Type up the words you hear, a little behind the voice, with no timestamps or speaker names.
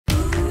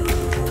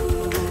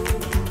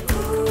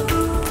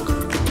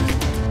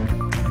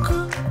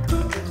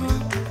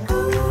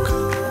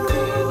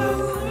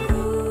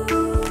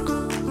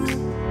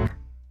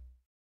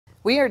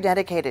We are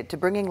dedicated to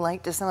bringing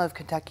light to some of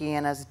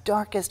Kentuckiana's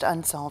darkest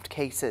unsolved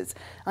cases.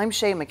 I'm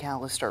Shay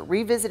McAllister,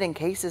 revisiting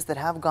cases that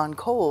have gone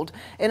cold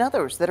and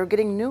others that are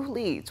getting new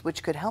leads,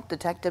 which could help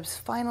detectives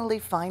finally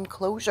find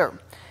closure.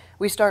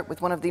 We start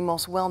with one of the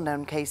most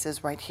well-known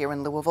cases right here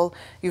in Louisville.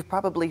 You've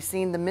probably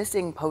seen the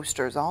missing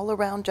posters all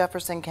around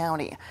Jefferson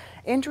County.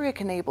 Andrea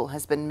Knable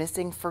has been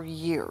missing for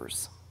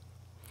years.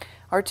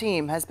 Our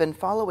team has been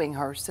following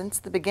her since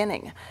the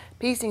beginning,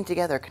 piecing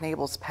together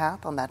Knable's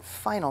path on that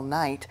final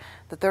night.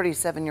 The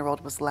 37-year-old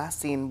was last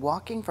seen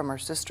walking from her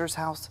sister's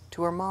house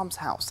to her mom's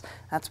house.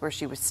 That's where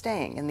she was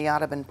staying, in the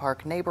Audubon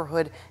Park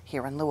neighborhood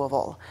here in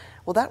Louisville.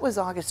 Well, that was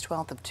August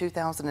 12th of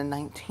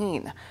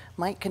 2019.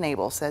 Mike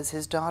Knable says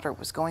his daughter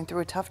was going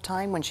through a tough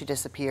time when she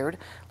disappeared,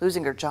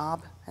 losing her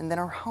job and then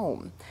her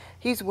home.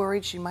 He's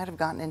worried she might have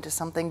gotten into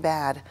something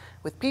bad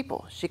with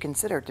people she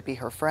considered to be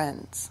her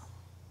friends.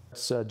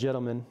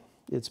 Gentlemen,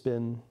 it's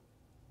been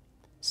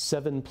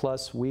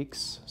 7+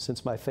 weeks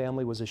since my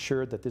family was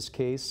assured that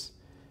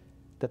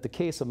the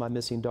case of my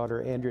missing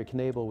daughter, Andrea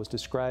Knable, was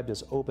described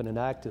as open and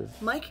active.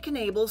 Mike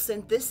Knable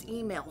sent this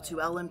email to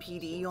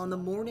LMPD on the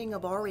morning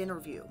of our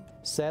interview.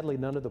 Sadly,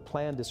 none of the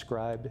plan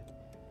described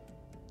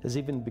has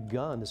even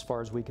begun as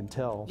far as we can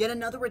tell. Yet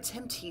another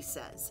attempt, he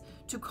says,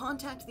 to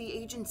contact the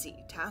agency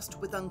tasked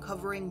with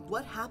uncovering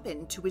what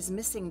happened to his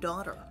missing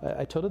daughter.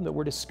 I told them that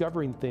we're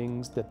discovering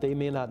things that they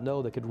may not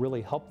know that could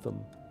really help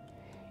them.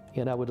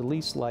 And I would at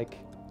least like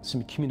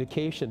some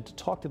communication to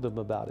talk to them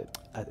about it.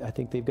 I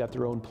think they've got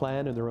their own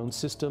plan and their own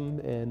system,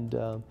 and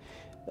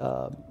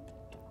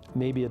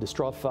maybe a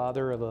distraught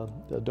father of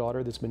a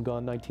daughter that's been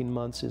gone 19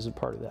 months isn't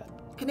part of that.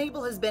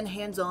 Knable has been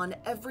hands-on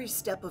every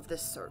step of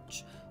this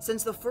search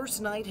since the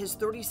first night his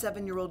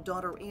 37-year-old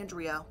daughter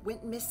Andrea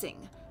went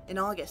missing in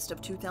August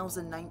of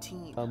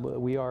 2019.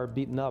 We are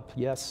beaten up,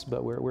 yes,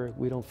 but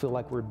we don't feel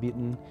like we're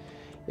beaten,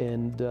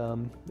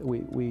 and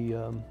we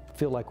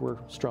feel like we're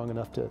strong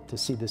enough to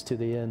see this to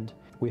the end.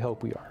 We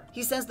hope we are.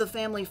 He says the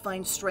family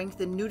finds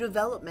strength in new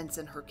developments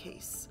in her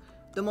case.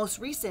 The most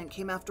recent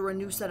came after a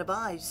new set of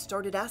eyes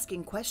started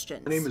asking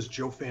questions. My name is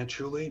Joe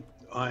Fanciulli.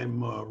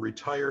 I'm a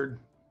retired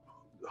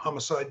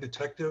homicide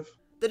detective.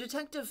 The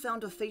detective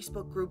found a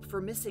Facebook group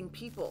for missing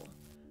people.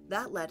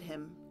 That led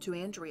him to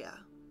Andrea.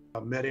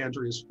 I met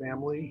Andrea's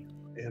family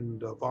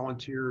and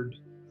volunteered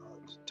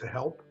to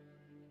help,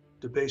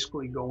 to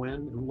basically go in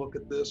and look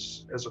at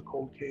this as a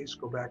cold case,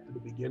 go back to the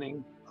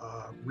beginning,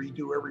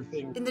 redo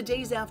everything. In the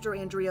days after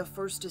Andrea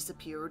first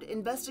disappeared,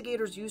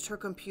 investigators used her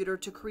computer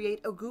to create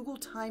a Google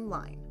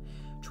timeline,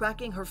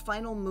 tracking her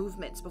final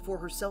movements before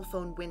her cell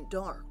phone went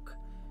dark.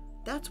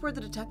 That's where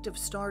the detective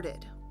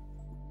started.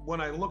 When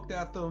I looked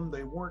at them,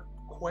 they weren't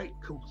quite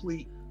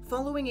complete.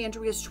 Following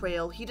Andrea's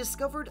trail, he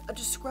discovered a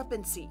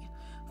discrepancy,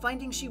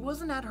 finding she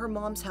wasn't at her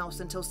mom's house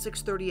until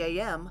 6:30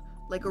 a.m.,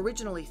 like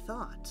originally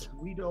thought.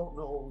 We don't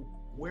know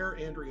where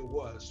Andrea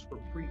was from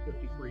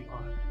 3:53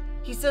 on.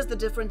 He says the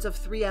difference of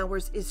 3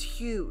 hours is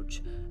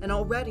huge, and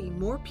already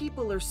more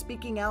people are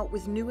speaking out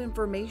with new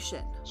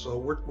information. So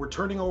we're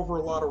turning over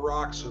a lot of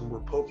rocks and we're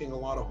poking a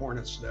lot of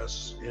hornets'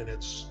 nests, and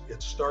it's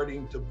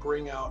starting to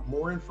bring out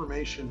more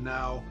information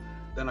now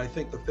than I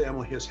think the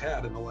family has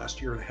had in the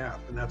last year and a half,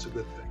 and that's a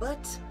good thing.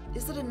 But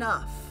is it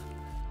enough?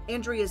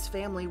 Andrea's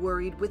family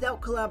worried without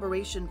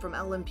collaboration from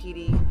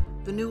LMPD,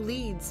 the new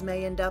leads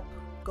may end up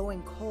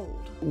going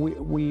cold.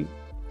 We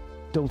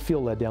don't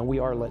feel let down. We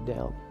are let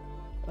down.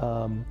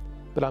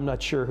 But I'm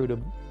not sure who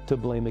to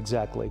blame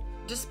exactly.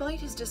 Despite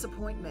his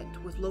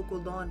disappointment with local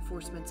law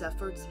enforcement's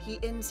efforts, he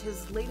ends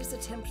his latest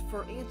attempt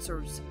for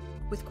answers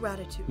with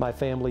gratitude. My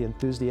family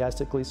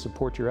enthusiastically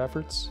support your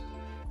efforts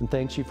and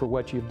thanks you for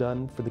what you've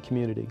done for the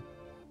community.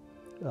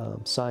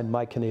 Signed,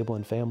 Mike Knable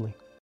and family.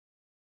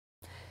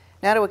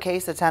 Now to a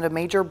case that's had a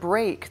major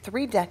break.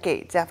 3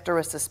 decades after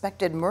a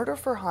suspected murder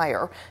for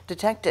hire,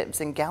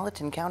 detectives in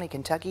Gallatin County,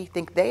 Kentucky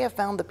think they have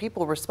found the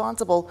people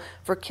responsible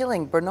for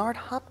killing Bernard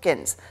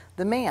Hopkins,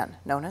 the man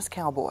known as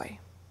Cowboy.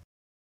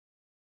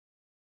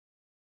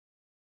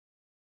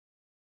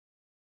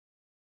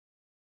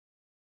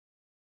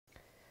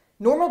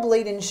 Norma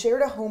Bladen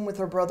shared a home with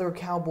her brother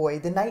Cowboy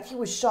the night he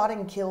was shot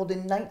and killed in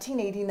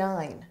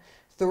 1989.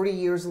 30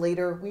 years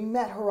later, we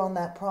met her on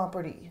that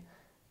property.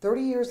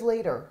 30 years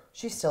later,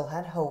 she still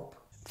had hope.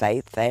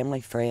 Faith,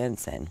 family,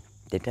 friends, and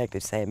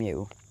Detective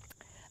Samuel,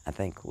 I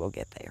think we'll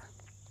get there.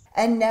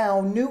 And now,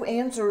 new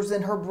answers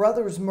in her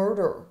brother's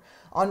murder.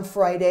 On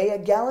Friday, a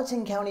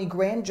Gallatin County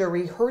grand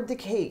jury heard the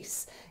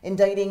case,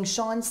 indicting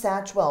Sean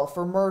Satchwell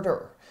for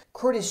murder,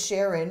 Curtis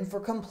Sharon for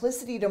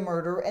complicity to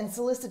murder and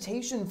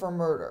solicitation for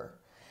murder,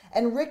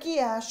 and Ricky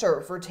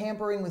Asher for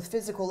tampering with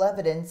physical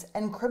evidence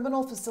and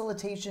criminal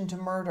facilitation to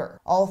murder.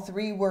 All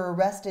 3 were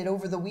arrested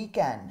over the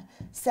weekend.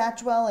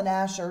 Satchwell and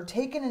Asher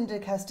taken into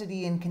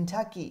custody in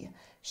Kentucky.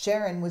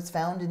 Sharon was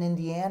found in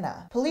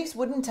Indiana. Police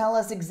wouldn't tell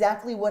us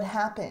exactly what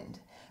happened,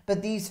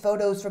 but these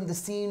photos from the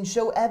scene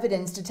show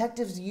evidence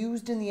detectives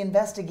used in the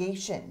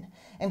investigation,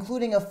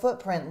 including a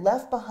footprint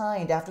left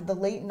behind after the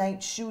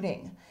late-night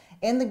shooting,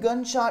 and the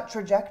gunshot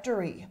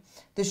trajectory,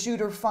 the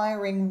shooter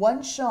firing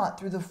one shot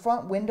through the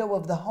front window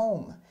of the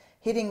home,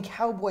 hitting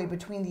Cowboy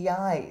between the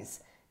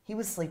eyes. He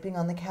was sleeping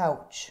on the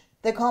couch.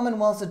 The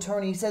Commonwealth's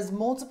attorney says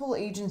multiple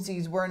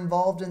agencies were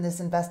involved in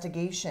this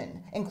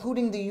investigation,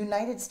 including the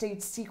United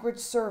States Secret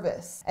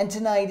Service. And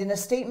tonight, in a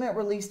statement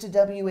released to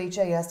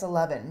WHAS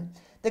 11,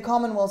 the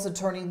Commonwealth's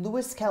attorney,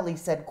 Louis Kelly,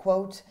 said,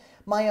 quote,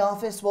 "My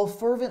office will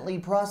fervently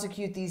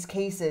prosecute these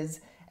cases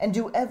and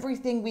do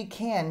everything we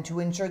can to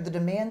ensure the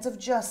demands of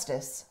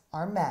justice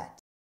are met."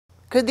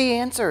 Could the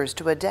answers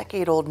to a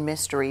decade-old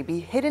mystery be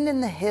hidden in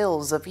the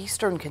hills of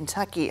eastern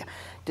Kentucky?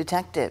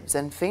 Detectives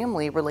and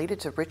family related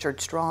to Richard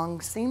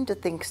Strong seem to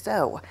think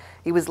so.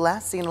 He was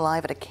last seen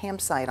alive at a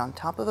campsite on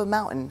top of a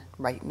mountain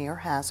right near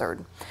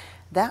Hazard.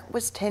 That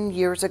was 10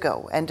 years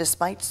ago, and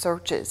despite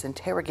searches,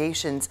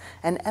 interrogations,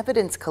 and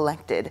evidence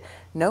collected,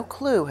 no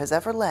clue has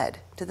ever led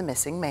to the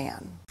missing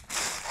man.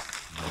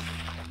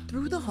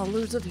 Through the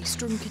hollows of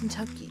eastern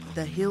Kentucky,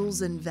 the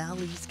hills and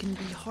valleys can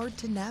be hard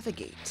to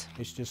navigate.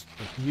 It's just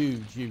a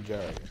huge, huge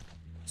area.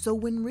 So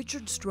when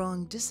Richard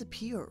Strong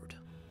disappeared,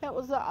 it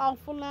was an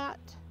awful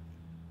night.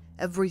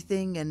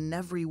 Everything and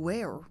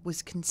everywhere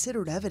was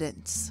considered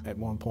evidence. At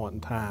one point in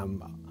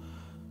time,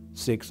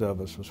 6 of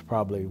us was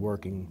probably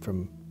working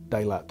from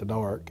daylight to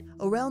dark.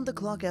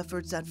 Around-the-clock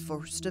efforts at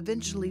first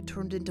eventually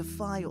turned into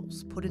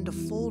files, put into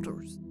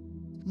folders.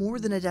 More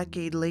than a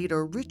decade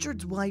later,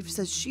 Richard's wife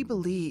says she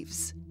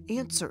believes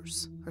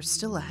answers are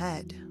still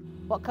ahead.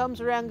 What comes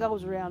around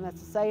goes around. That's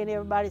the saying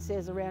everybody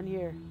says around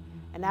here,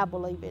 and I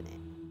believe in it.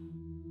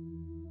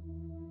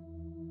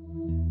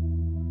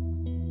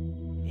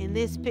 And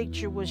this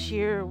picture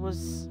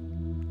was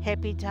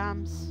happy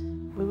times.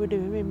 We were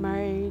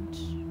married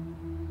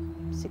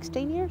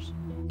 16 years.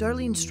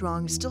 Darlene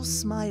Strong still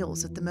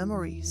smiles at the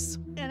memories.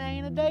 And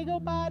ain't a day go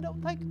by I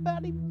don't think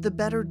about him. The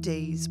better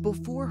days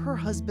before her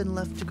husband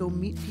left to go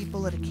meet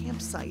people at a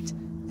campsite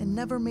and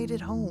never made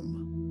it home.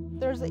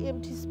 There's an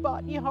empty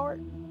spot in your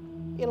heart.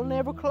 It'll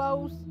never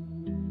close.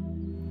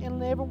 It'll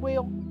never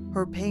will.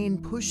 Her pain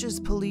pushes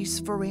police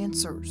for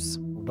answers.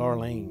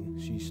 Darlene,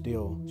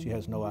 she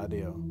has no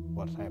idea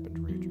what's happened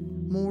to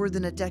Richard. More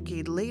than a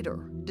decade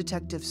later,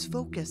 detectives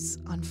focus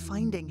on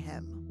finding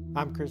him.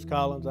 I'm Chris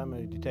Collins. I'm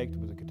a detective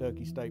with the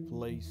Kentucky State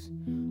Police.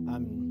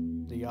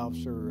 I'm the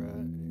officer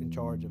in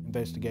charge of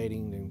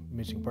investigating the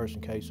missing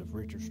person case of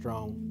Richard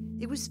Strong.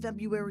 It was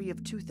February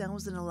of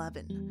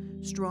 2011.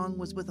 Strong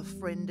was with a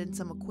friend and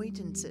some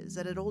acquaintances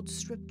at an old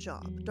strip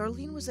job.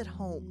 Darlene was at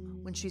home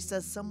when she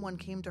says someone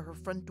came to her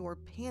front door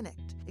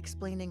panicked,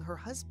 explaining her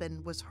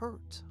husband was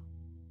hurt.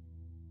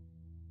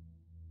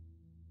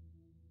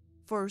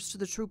 First,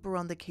 the trooper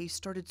on the case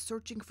started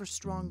searching for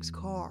Strong's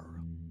car.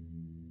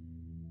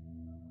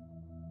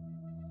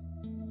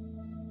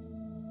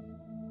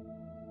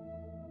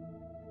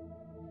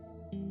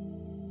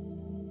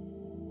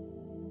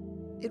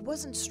 It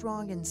wasn't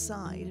Strong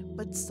inside,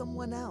 but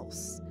someone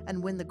else.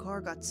 And when the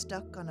car got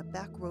stuck on a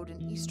back road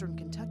in eastern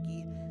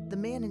Kentucky, the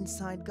man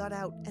inside got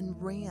out and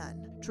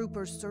ran.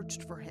 Troopers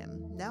searched for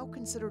him, now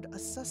considered a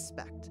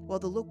suspect, while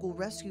the local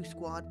rescue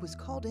squad was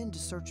called in to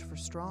search for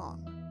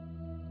Strong.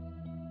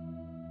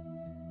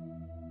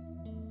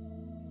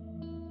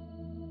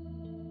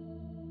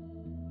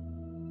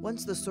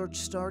 Once the search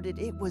started,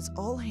 it was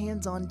all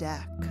hands on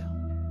deck.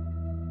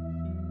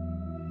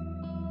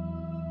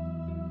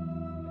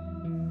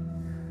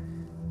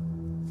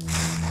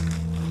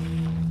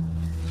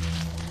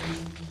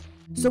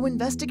 So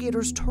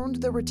investigators turned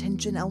their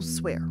attention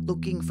elsewhere,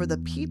 looking for the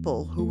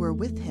people who were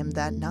with him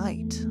that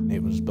night.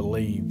 It was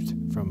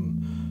believed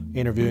from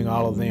interviewing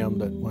all of them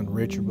that when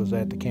Richard was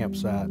at the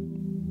campsite,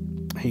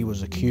 he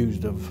was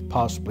accused of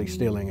possibly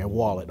stealing a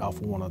wallet off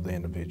of one of the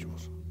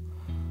individuals.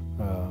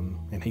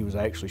 And he was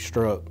actually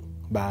struck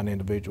by an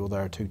individual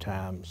there 2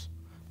 times,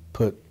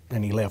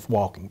 and he left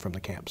walking from the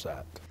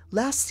campsite.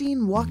 Last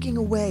seen walking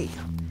away.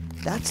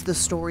 That's the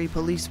story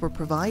police were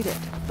provided.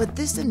 But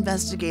this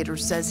investigator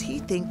says he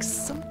thinks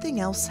something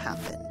else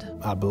happened.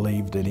 I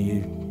believe that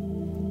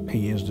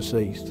he is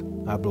deceased.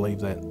 I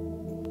believe that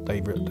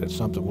that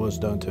something was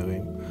done to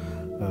him.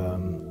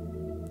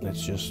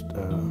 It's just,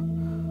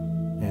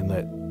 and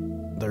that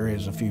there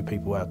is a few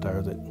people out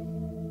there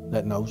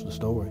that knows the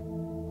story.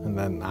 And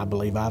then I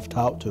believe I've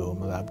talked to them,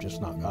 but I've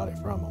just not got it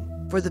from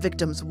them. For the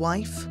victim's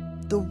wife,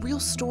 the real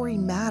story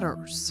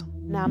matters.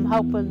 Now I'm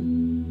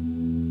hoping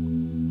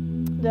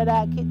that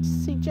I get to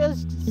see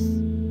justice.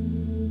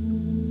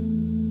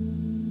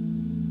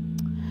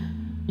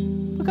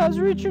 Because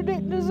Richard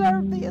didn't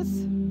deserve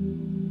this.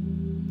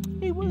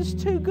 He was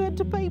too good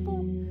to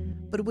people.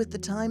 But with the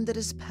time that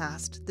has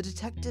passed, the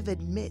detective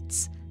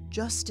admits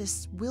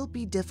justice will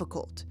be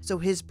difficult. So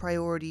his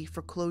priority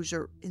for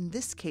closure in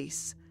this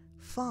case,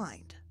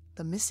 find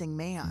the missing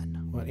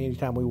man. Well,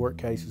 anytime we work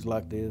cases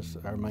like this,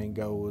 our main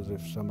goal is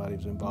if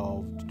somebody's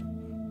involved,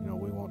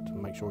 we want to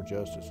make sure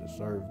justice is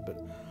served,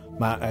 but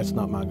that's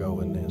not my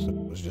goal in this. It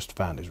was just to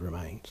find his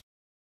remains.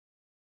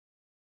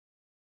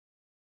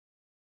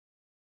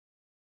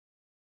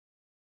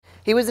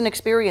 He was an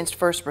experienced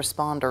first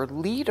responder,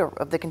 leader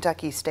of the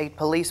Kentucky State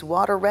Police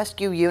Water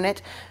Rescue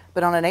Unit,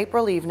 But on an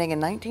April evening in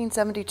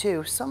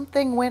 1972,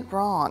 something went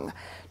wrong.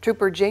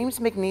 Trooper James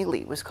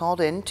McNeely was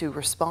called in to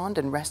respond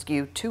and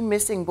rescue 2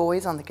 missing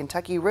boys on the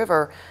Kentucky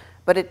River,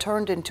 but it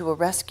turned into a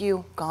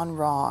rescue gone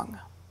wrong.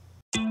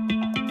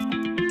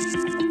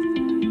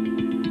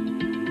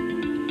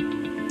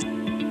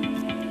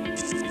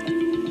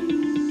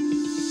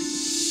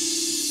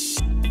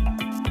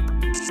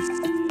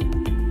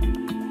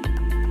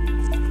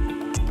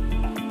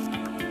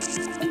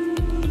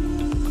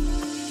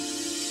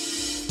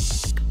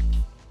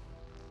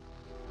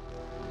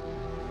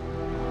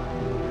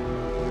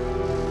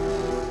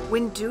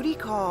 When duty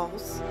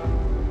calls,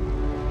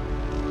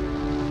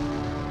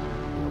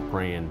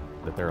 praying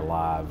that they're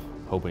alive,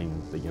 hoping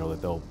that,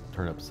 that they'll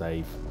turn up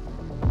safe.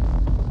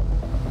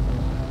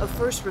 a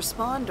first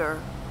responder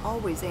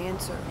always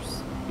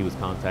answers. He was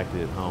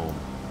contacted at home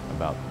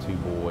about 2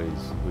 boys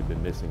who'd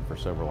been missing for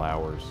several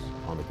hours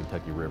on the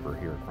Kentucky River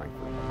here in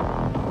Frankfort.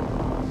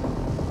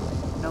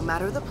 No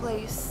matter the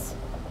place,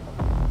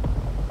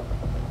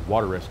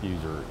 Water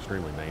rescues are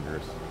extremely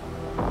dangerous.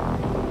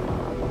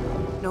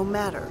 no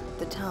matter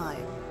the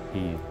time.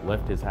 He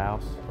left his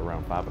house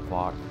around 5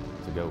 o'clock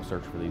to go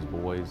search for these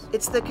boys.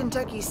 It's the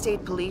Kentucky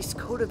State Police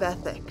Code of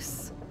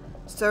Ethics.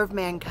 Serve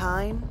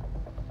mankind,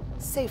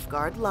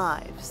 safeguard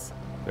lives.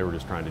 They were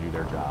just trying to do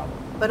their job.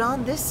 But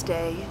on this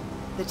day,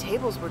 the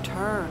tables were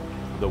turned.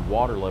 The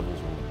water levels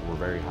were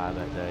very high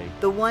that day.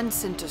 The one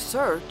sent to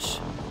search,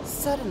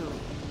 suddenly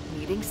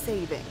needing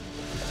saving.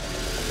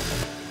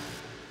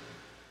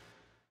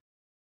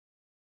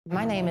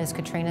 My name is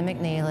Katrina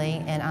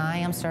McNeely, and I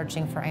am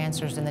searching for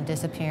answers in the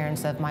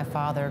disappearance of my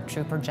father,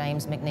 Trooper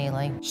James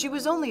McNeely. She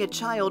was only a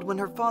child when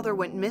her father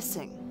went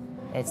missing.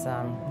 It's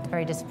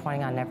very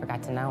disappointing I never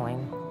got to know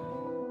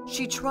him.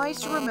 She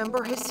tries to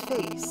remember his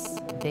face.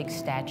 Big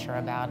stature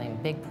about him,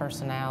 big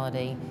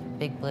personality,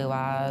 big blue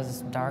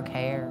eyes, dark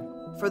hair.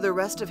 For the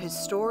rest of his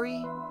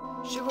story,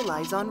 she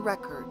relies on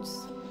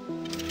records.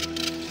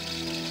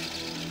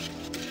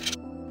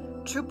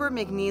 Trooper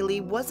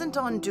McNeely wasn't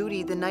on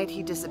duty the night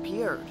he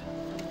disappeared.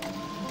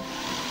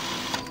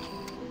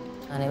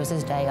 And it was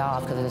his day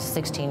off because it was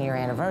his 16-year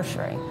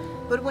anniversary.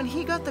 But when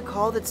he got the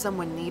call that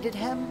someone needed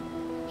him,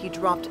 he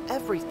dropped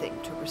everything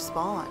to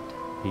respond.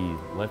 He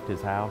left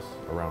his house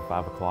around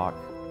 5 o'clock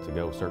to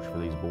go search for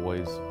these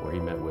boys, where he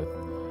met with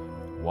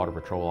Water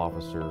Patrol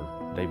Officer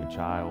David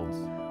Childs.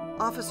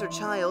 Officer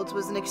Childs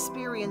was an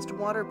experienced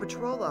Water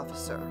Patrol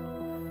officer.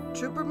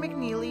 Trooper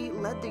McNeely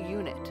led the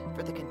unit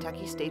for the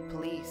Kentucky State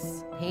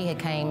Police. He had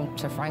came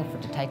to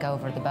Frankfort to take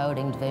over the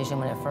boating division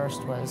when it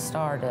first was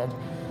started.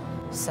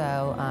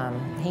 So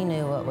he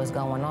knew what was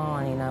going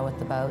on, you know, with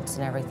the boats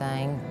and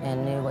everything,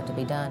 and knew what to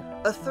be done.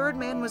 A third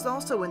man was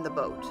also in the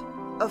boat,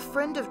 a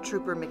friend of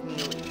Trooper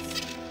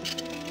McNeely's.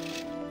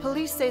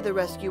 Police say the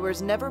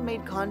rescuers never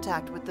made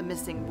contact with the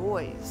missing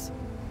boys.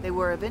 They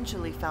were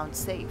eventually found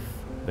safe.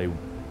 They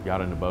got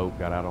in the boat,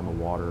 got out on the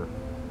water.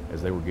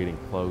 As they were getting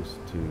close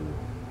to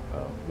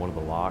one of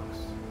the locks,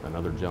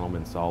 another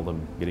gentleman saw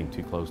them getting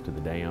too close to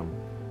the dam,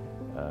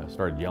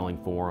 started yelling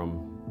for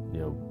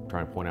them,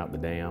 trying to point out the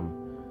dam.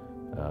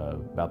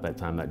 About that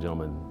time, that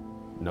gentleman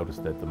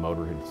noticed that the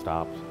motor had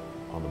stopped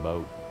on the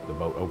boat. The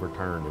boat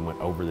overturned and went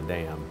over the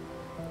dam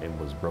and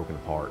was broken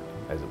apart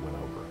as it went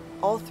over.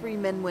 All 3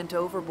 men went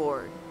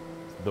overboard.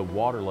 The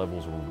water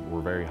levels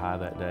were very high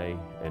that day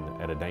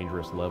and at a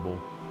dangerous level.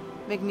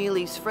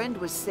 McNeely's friend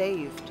was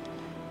saved.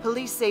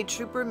 Police say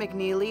Trooper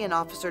McNeely and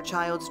Officer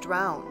Childs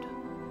drowned.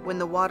 When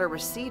the water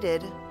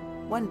receded,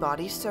 one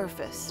body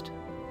surfaced.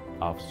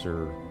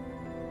 Officer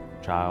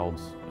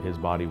Childs, his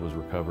body was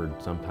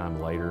recovered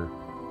sometime later,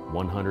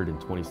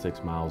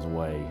 126 miles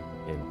away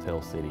in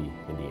Tell City,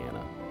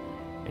 Indiana.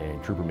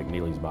 And Trooper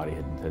McNeely's body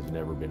has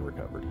never been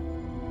recovered.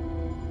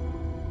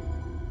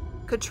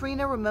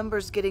 Katrina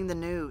remembers getting the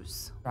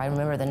news. I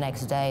remember the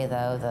next day,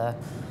 though,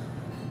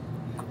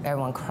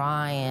 everyone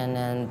crying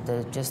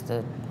and just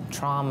the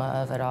trauma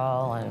of it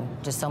all,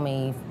 and just so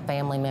many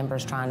family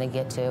members trying to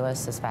get to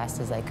us as fast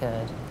as they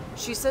could.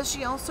 She says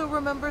she also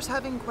remembers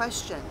having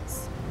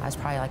questions. I was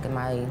probably like in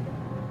my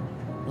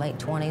late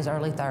 20s,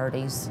 early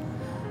 30s.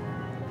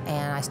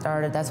 And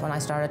that's when I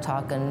started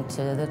talking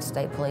to the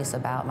state police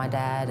about my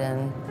dad,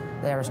 and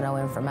there was no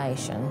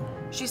information.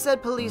 She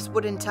said police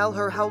wouldn't tell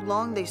her how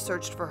long they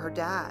searched for her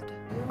dad.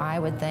 I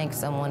would think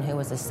someone who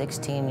was a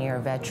 16-year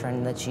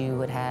veteran that you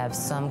would have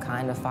some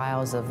kind of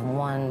files of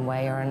one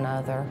way or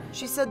another.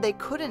 She said they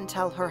couldn't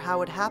tell her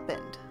how it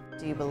happened.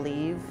 Do you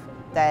believe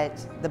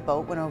that the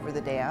boat went over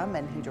the dam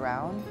and he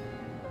drowned?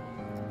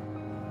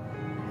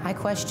 I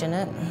question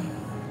it.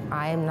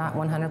 I am not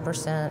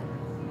 100%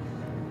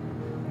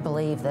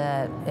 believe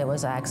that it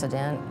was an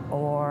accident,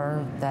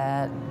 or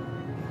that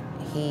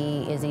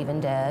he is even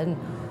dead,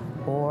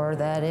 or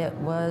that it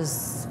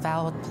was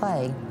foul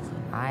play.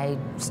 I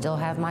still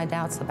have my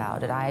doubts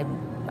about it.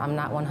 I'm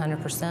not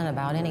 100%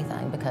 about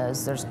anything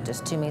because there's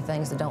just too many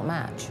things that don't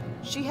match.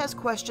 She has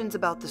questions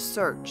about the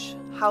search,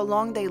 how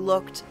long they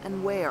looked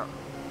and where.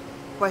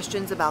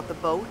 Questions about the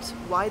boat,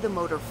 why the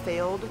motor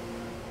failed.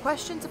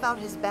 Questions about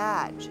his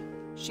badge.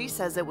 She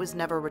says it was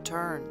never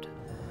returned.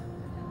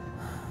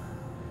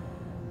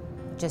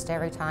 Just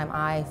every time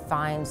I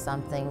find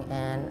something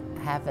and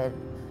have it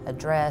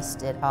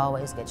addressed, it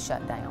always gets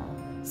shut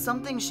down.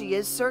 Something she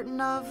is certain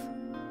of,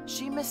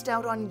 she missed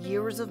out on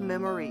years of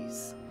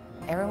memories.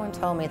 Everyone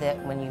told me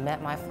that when you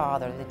met my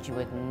father that you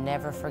would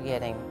never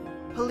forget him.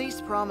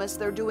 Police promise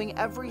they're doing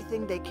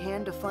everything they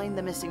can to find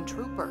the missing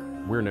trooper.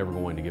 We're never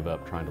going to give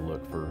up trying to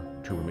look for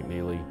Trooper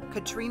McNeely.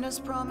 Katrina's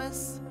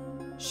promise?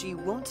 She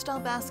won't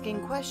stop asking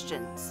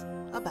questions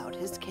about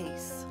his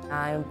case.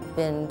 I've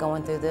been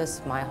going through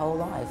this my whole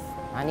life.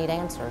 I need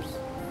answers.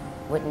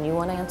 Wouldn't you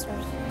want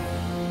answers?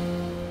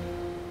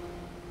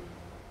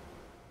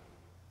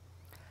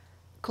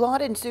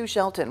 Claude and Sue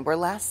Shelton were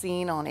last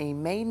seen on a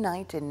May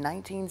night in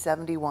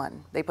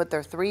 1971. They put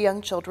their 3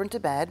 young children to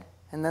bed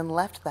and then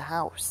left the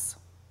house.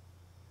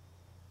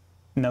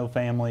 No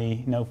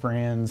family, no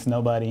friends,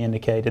 nobody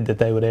indicated that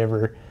they would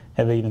ever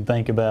have even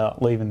think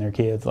about leaving their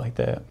kids like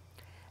that.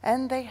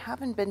 And they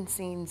haven't been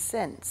seen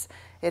since.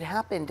 It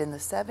happened in the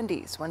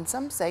 70s when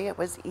some say it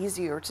was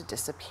easier to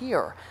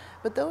disappear.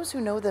 But those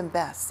who know them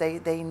best say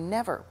they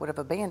never would have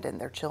abandoned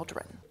their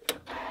children.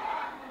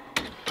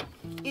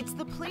 It's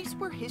the place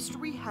where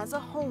history has a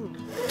home.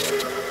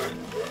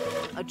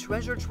 A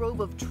treasure trove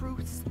of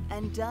truths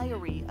and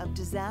diary of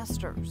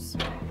disasters.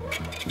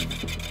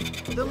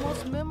 The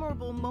most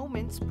memorable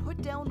moments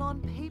put down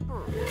on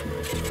paper.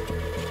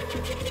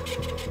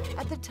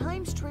 At the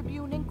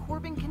Times-Tribune in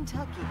Corbin,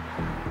 Kentucky.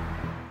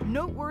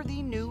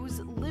 Noteworthy news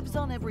lives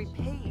on every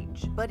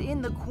page, but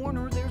in the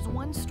corner there's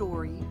one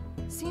story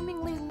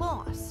seemingly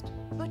lost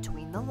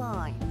between the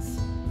lines.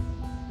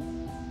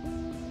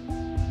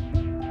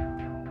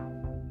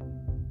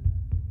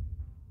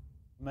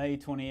 May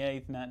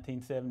 28th,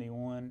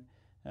 1971,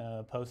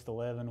 Post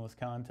 11 was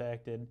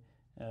contacted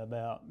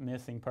about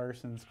missing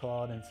persons,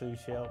 Claude and Sue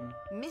Shelton.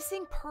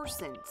 Missing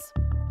persons.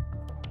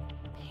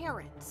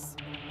 Parents.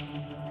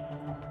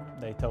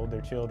 They told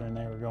their children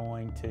they were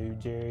going to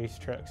Jerry's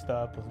truck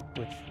stop,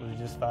 which was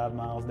just 5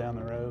 miles down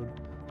the road.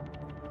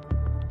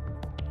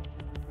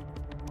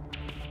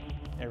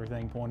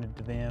 Everything pointed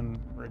to them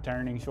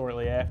returning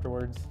shortly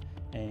afterwards,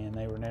 and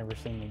they were never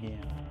seen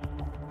again.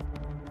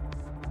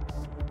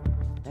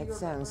 That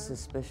sounds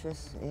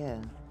suspicious, yeah.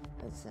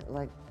 It's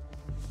like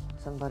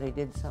somebody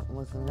did something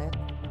with them there.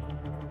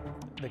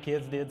 The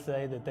kids did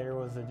say that there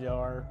was a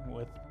jar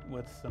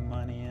with some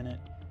money in it,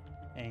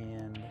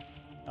 and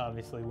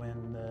obviously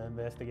when the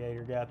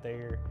investigator got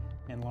there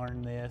and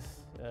learned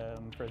this,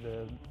 for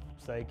the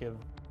sake of,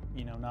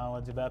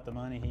 knowledge about the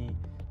money, he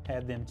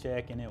had them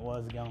check and it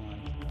was gone.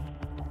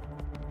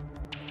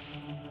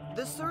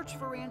 The search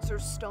for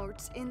answers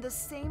starts in the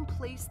same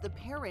place the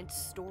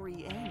parents'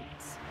 story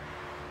ends.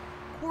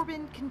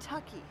 Corbin,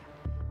 Kentucky,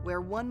 where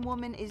one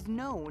woman is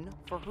known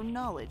for her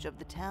knowledge of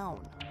the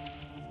town.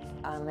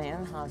 I'm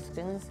Ann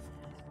Hoskins.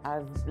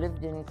 I've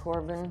lived in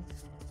Corbin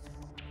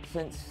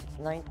since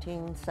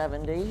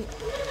 1970.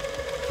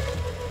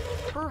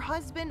 Her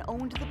husband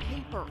owned the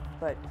paper.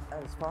 But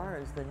as far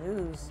as the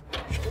news,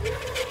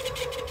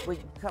 we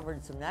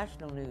covered some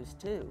national news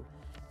too,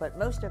 but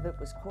most of it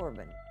was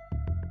Corbin.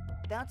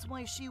 That's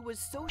why she was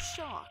so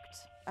shocked.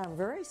 I'm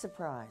very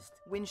surprised.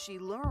 When she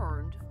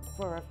learned.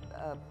 For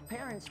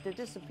parents to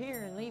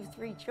disappear and leave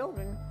 3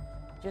 children,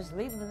 just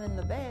leave them in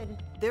the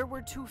bed. There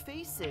were 2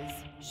 faces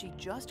she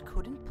just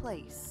couldn't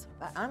place.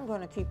 I'm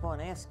going to keep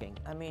on asking.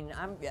 I mean,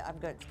 I've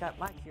got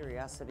my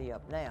curiosity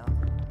up now.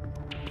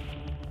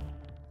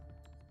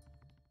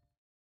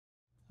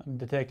 I'm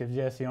Detective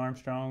Jesse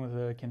Armstrong with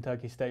the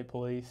Kentucky State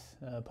Police,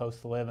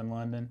 Post 11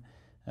 London,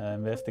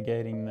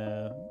 investigating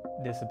the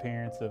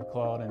disappearance of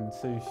Claude and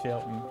Sue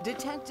Shelton.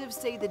 Detectives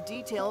say the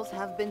details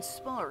have been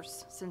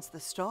sparse since the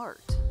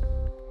start.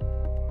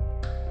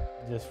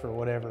 Just for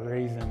whatever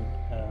reason,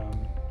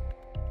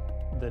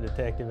 the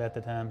detective at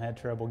the time had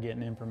trouble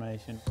getting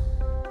information.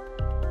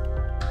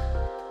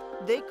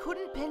 They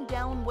couldn't pin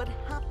down what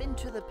happened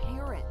to the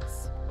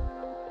parents.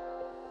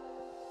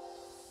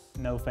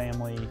 No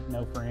family,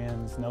 no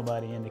friends,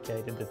 nobody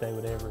indicated that they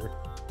would ever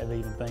have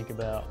even think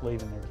about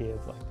leaving their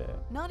kids like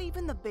that. Not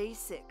even the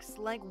basics,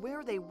 like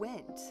where they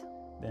went.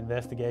 The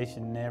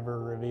investigation never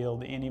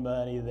revealed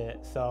anybody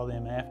that saw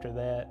them after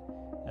that.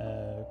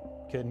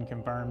 Couldn't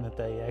confirm that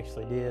they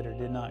actually did or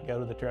did not go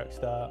to the truck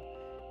stop.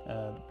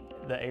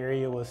 The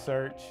area was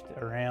searched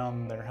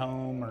around their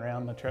home,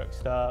 around the truck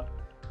stop.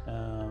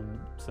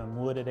 Some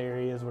wooded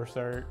areas were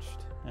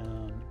searched.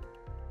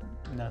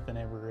 Nothing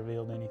ever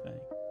revealed anything.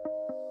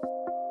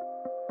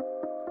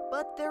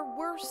 But there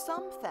were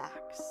some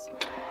facts.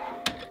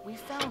 We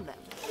found them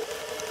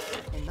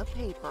in the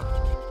paper.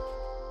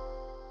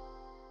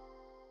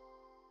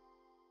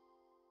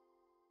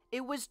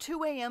 It was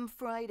 2 a.m.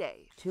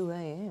 Friday. 2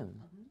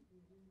 a.m.?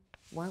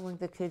 Why weren't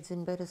the kids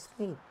in bed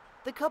asleep?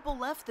 The couple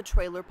left the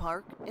trailer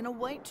park in a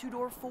white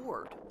 2-door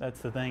Ford.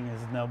 That's the thing,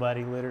 is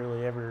nobody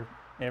literally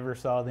ever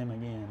saw them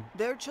again.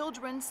 Their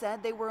children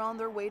said they were on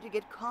their way to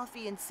get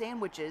coffee and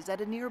sandwiches at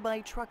a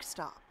nearby truck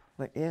stop.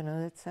 But,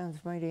 that sounds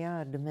mighty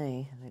odd to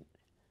me.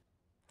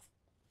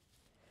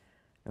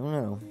 I don't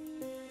know.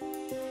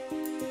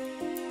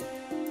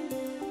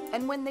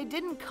 And when they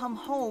didn't come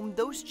home,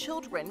 those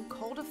children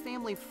called a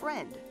family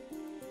friend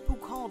who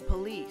called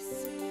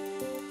police.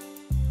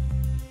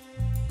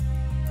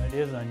 It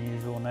is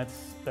unusual, and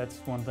that's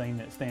one thing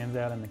that stands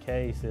out in the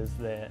case, is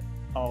that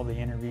all the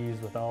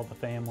interviews with all the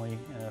family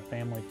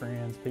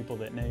friends, people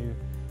that knew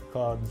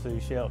Claude and Sue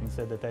Shelton,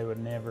 said that they would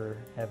never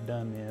have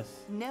done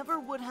this. Never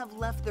would have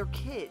left their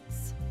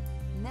kids.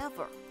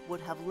 Never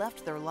would have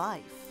left their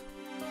life.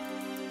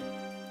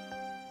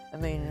 I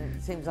mean,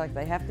 it seems like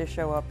they have to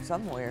show up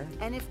somewhere.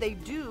 And if they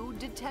do,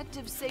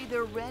 detectives say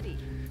they're ready,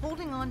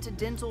 holding on to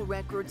dental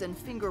records and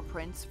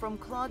fingerprints from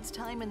Claude's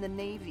time in the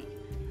Navy,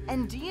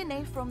 and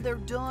DNA from their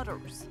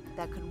daughters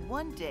that could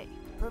one day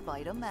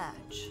provide a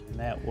match. And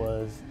that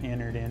was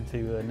entered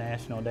into a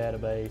national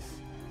database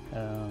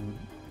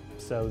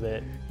so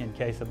that in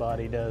case a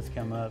body does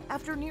come up.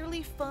 After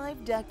nearly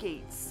 5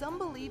 decades, some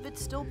believe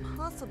it's still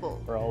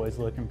possible. We're always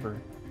looking for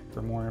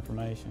more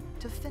information.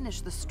 To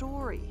finish the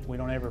story. We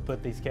don't ever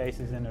put these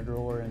cases in a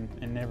drawer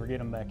and never get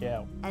them back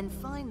out. And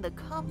find the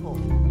couple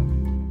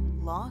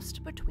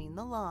lost between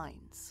the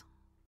lines.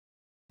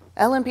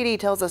 LMPD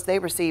tells us they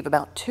receive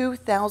about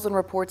 2,000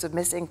 reports of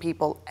missing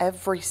people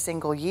every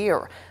single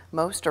year.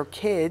 Most are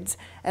kids,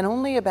 and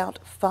only about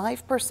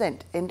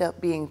 5% end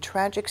up being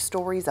tragic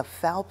stories of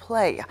foul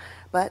play.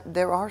 But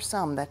there are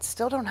some that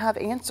still don't have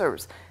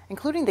answers,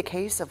 including the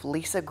case of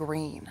Lisa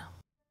Green.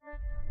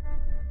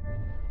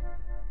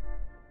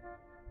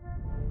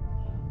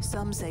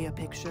 Some say a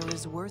picture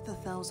is worth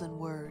 1,000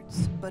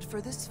 words, but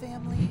for this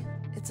family,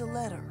 it's a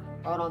letter.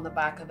 Wrote on the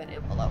back of an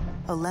envelope.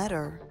 A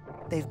letter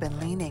they've been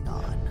leaning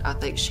on. I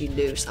think she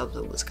knew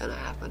something was going to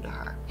happen to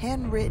her.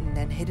 Handwritten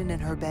and hidden in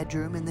her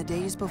bedroom in the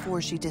days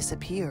before she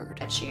disappeared.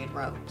 And she had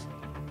wrote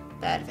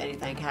that if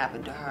anything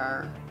happened to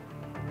her,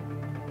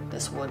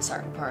 this one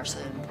certain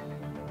person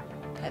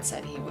had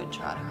said he would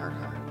try to hurt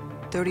her.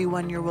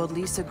 31-year-old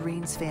Lisa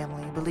Green's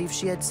family believes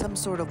she had some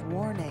sort of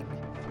warning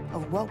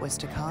of what was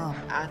to come.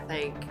 I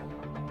think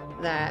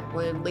that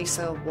when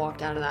Lisa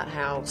walked out of that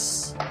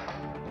house,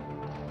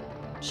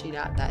 she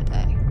died that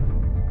day.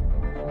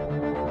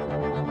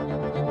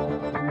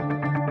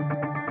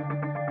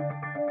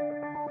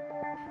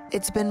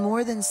 It's been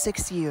more than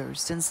 6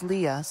 years since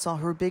Leah saw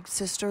her big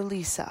sister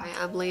Lisa.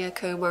 Hi, I'm Leah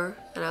Coomer,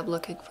 and I'm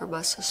looking for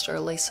my sister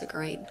Lisa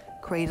Green.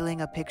 Cradling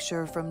a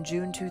picture from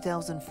June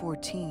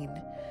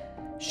 2014,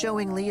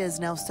 showing Leah's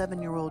now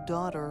 7-year-old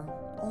daughter,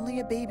 only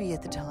a baby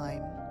at the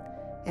time,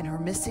 in her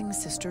missing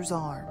sister's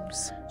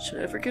arms. She'll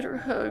never get her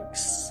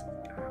hugs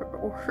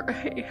or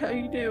hey, how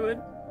you doing?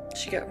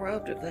 She got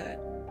robbed of that.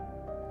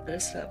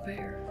 That's not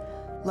fair.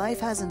 Life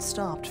hasn't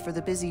stopped for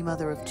the busy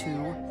mother of 2,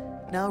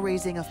 now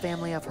raising a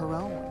family of her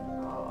own.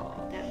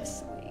 Oh, that's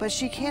sweet. But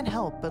she can't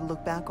help but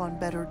look back on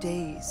better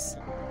days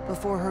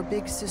before her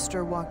big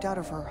sister walked out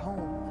of her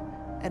home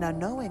and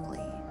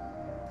unknowingly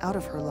out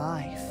of her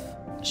life.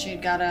 She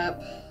had got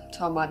up,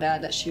 told my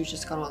dad that she was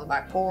just going on the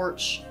back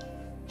porch.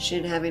 She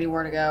didn't have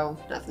anywhere to go,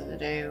 nothing to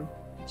do.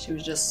 She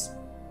was just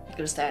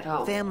gonna stay at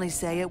home. Families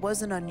say it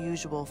wasn't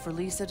unusual for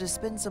Lisa to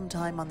spend some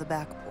time on the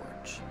back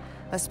porch,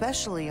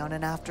 especially on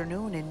an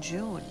afternoon in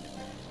June.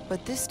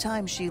 But this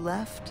time she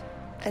left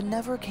and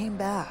never came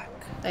back.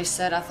 They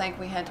said I think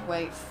we had to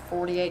wait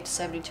 48 to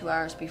 72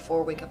 hours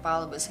before we could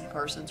file a missing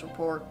persons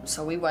report.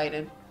 So we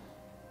waited.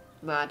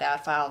 My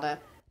dad filed it.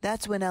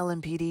 That's when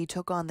LMPD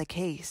took on the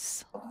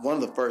case. One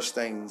of the first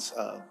things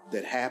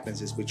that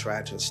happens is we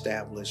try to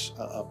establish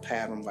a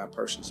pattern why a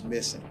person's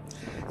missing.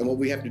 And what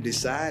we have to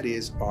decide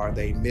is, are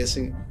they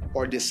missing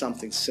or did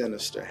something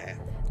sinister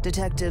happen?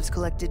 Detectives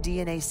collected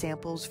DNA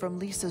samples from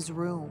Lisa's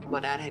room. My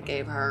dad had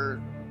gave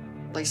her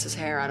Lisa's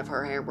hair out of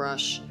her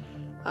hairbrush,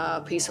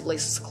 a piece of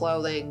Lisa's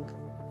clothing,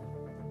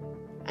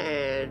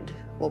 and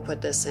we'll put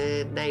this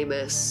in, name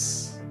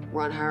us,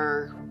 run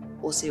her,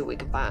 we'll see what we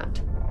can find.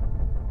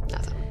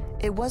 Nothing.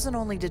 It wasn't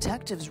only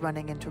detectives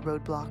running into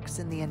roadblocks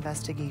in the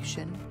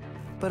investigation,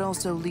 but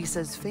also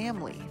Lisa's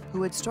family,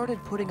 who had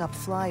started putting up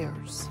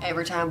flyers.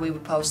 Every time we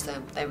would post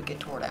them, they would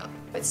get tore down.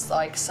 It's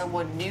like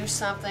someone knew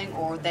something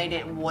or they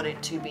didn't want it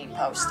to be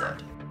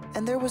posted.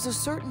 And there was a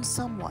certain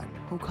someone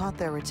who caught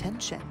their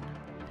attention.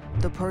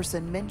 The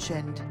person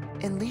mentioned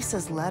in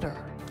Lisa's letter.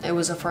 It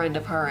was a friend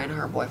of her and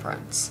her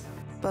boyfriend's.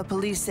 But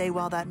police say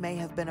while that may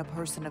have been a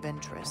person of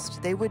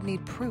interest, they would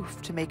need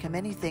proof to make him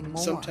anything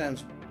more.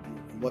 Sometimes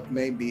what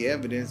may be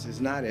evidence is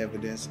not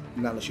evidence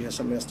unless you have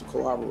something else to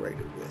corroborate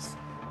it with.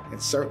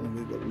 And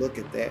certainly we would look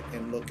at that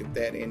and look at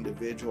that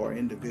individual or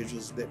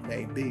individuals that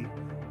may be.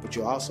 But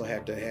you also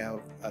have to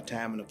have a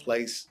time and a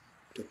place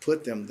to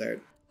put them there.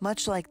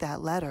 Much like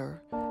that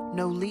letter,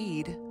 no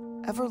lead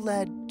ever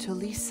led to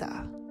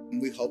Lisa.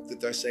 We hope that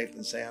they're safe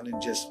and sound and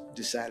just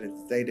decided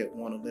that they didn't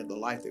want to live the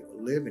life they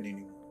were living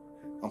anymore.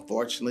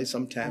 Unfortunately,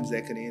 sometimes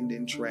that could end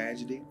in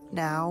tragedy.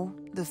 Now,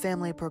 the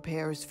family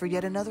prepares for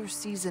yet another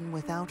season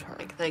without her.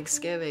 Like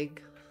Thanksgiving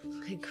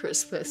and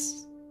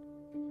Christmas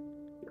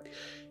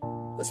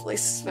was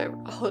Lisa's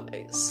favorite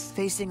holidays.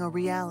 Facing a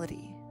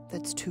reality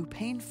that's too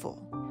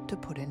painful to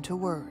put into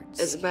words.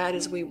 As bad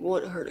as we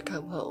want her to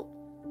come home,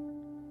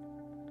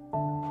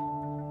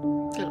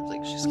 I don't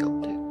think she's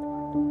going to.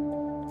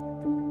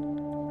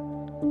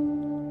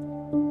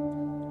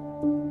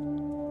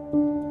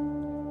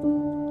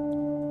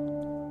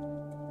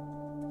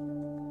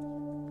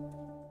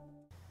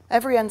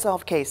 Every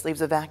unsolved case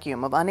leaves a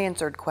vacuum of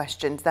unanswered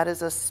questions. That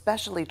is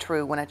especially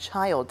true when a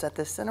child's at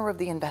the center of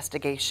the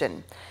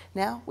investigation.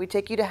 Now we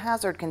take you to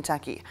Hazard,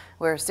 Kentucky,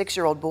 where a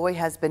 6-year-old boy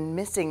has been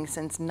missing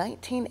since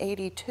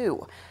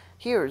 1982.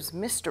 Here's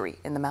Mystery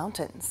in the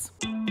Mountains.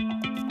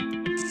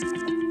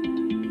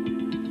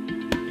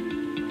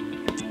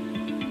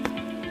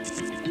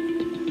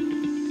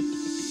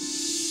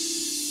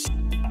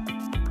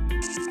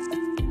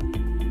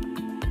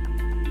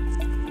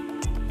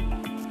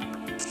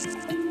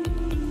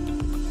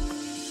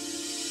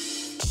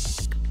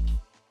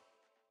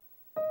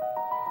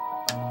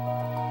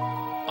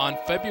 On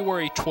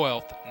February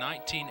 12,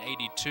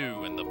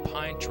 1982, in the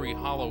Pine Tree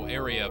Hollow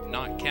area of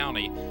Knott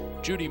County,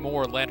 Judy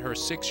Moore let her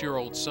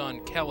 6-year-old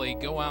son Kelly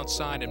go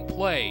outside and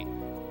play,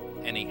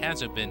 and he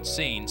hasn't been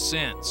seen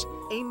since.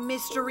 A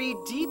mystery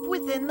deep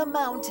within the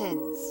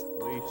mountains.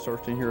 We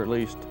searched in here at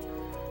least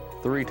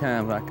 3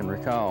 times I can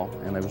recall,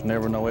 and there was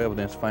never no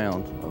evidence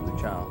found of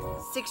the child.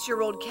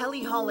 6-year-old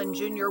Kelly Holland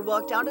Jr.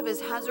 walked out of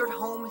his Hazard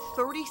home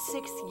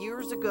 36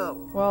 years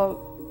ago.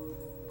 Well,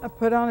 I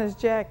put on his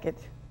jacket.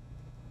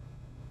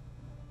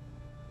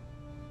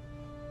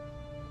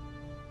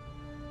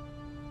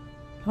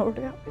 Hold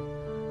it up.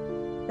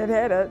 It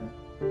had a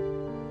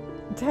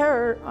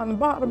tear on the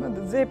bottom of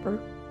the zipper.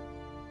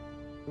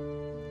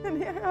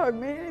 And he hugged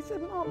me and he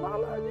said, "Mom, I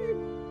love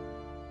you."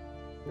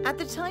 At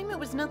the time, it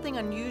was nothing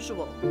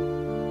unusual.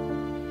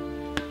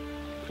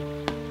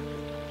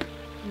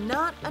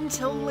 Not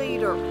until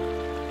later.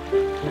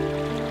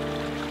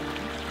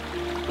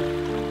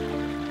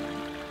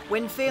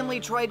 When family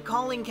tried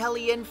calling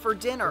Kelly in for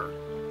dinner,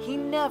 he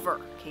never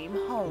came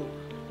home.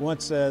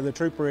 Once the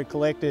trooper had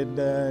collected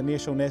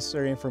initial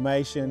necessary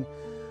information,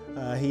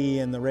 he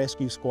and the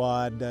rescue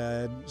squad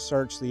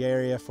searched the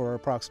area for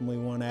approximately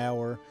 1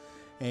 hour.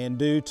 And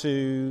due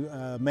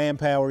to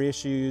manpower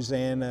issues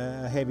and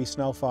a heavy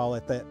snowfall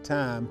at that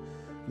time,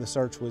 the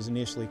search was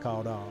initially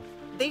called off.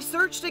 They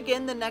searched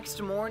again the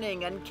next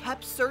morning and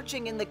kept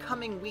searching in the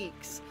coming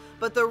weeks,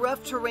 but the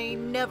rough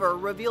terrain never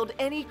revealed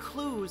any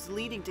clues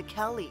leading to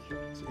Kelly.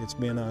 It's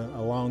been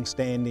a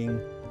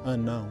long-standing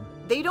unknown.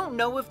 They don't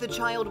know if the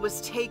child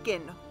was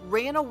taken,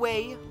 ran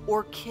away,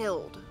 or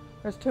killed.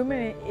 There's too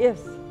many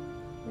ifs,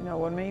 you know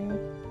what I mean?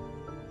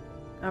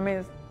 I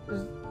mean,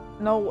 there's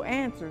no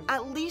answers.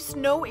 At least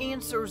no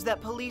answers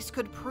that police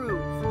could prove.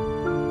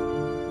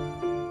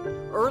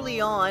 Early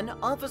on,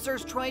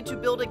 officers tried to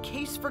build a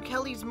case for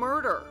Kelly's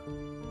murder.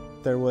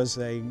 There was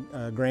a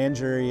grand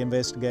jury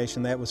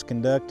investigation that was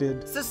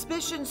conducted.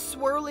 Suspicions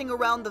swirling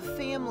around the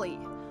family,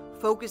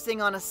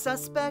 focusing on a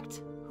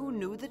suspect who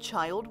knew the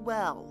child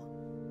well.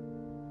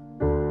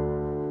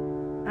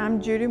 I'm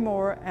Judy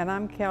Moore, and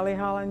I'm Kelly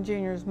Holland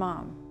Jr.'s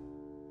mom.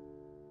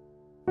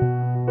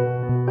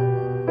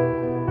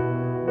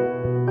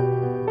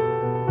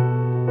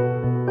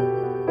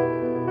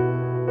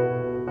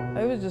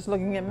 They was just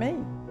looking at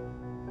me.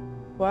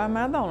 Why am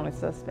I the only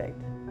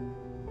suspect?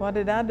 What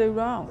did I do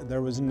wrong?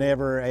 There was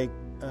never a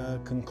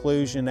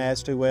conclusion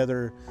as to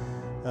whether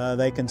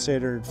they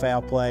considered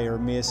foul play or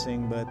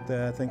missing, but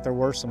I think there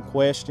were some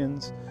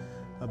questions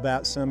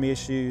about some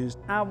issues.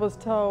 I was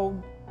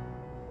told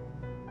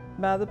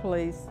by the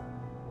police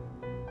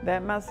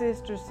that my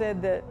sister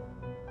said that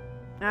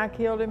I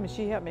killed him and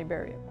she helped me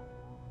bury him.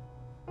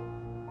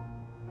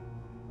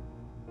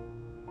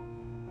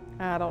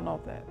 I don't know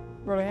if that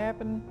really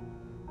happened,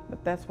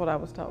 but that's what I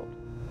was told.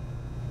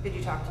 Did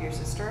you talk to your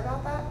sister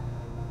about that?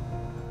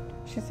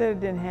 She said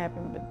it didn't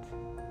happen, but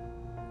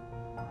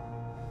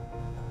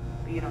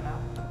you don't know?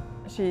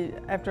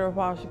 After a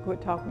while, she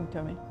quit talking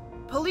to me.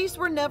 Police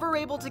were never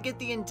able to get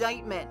the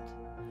indictment.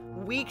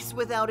 Weeks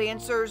without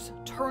answers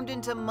turned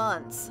into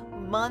months,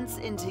 months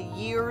into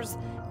years,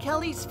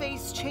 Kelly's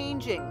face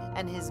changing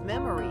and his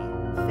memory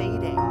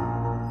fading.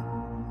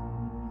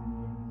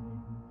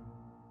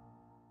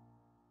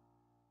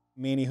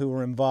 Many who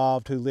were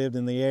involved, who lived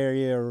in the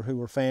area or who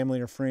were family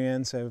or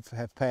friends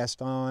have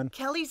passed on.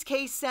 Kelly's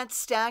case sat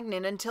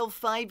stagnant until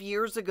 5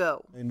 years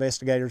ago.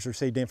 Investigators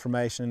received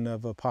information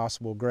of a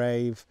possible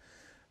grave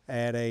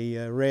at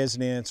a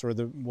residence, or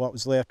what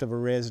was left of a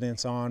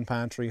residence on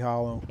Pine Tree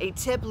Hollow. A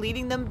tip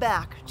leading them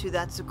back to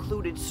that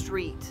secluded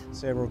street.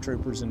 Several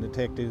troopers and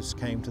detectives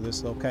came to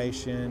this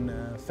location,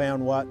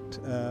 found what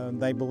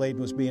they believed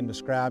was being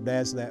described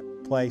as that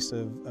place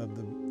of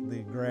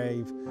the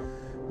grave.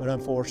 But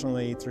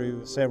unfortunately,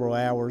 through several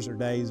hours or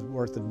days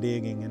worth of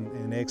digging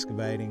and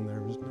excavating, they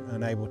were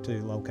unable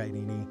to locate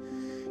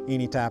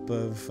any type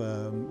of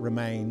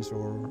remains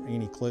or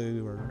any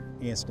clue or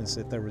instance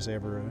that there was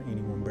ever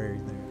anyone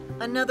buried there.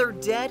 Another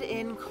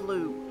dead-end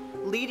clue,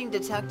 leading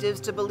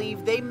detectives to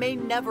believe they may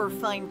never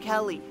find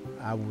Kelly.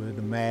 I would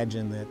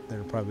imagine that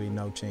there'd probably be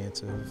no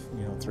chance of,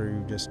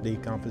 through just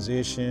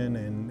decomposition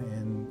and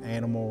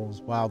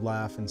animals,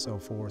 wildlife, and so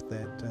forth,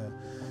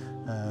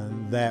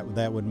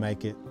 that would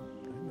make it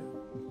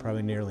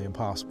probably nearly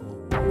impossible.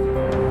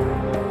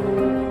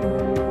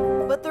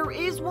 But there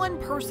is one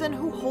person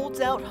who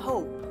holds out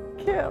hope.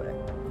 Kelly,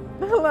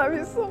 I love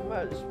you so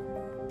much.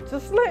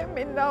 Just let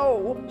me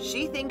know.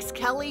 She thinks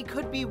Kelly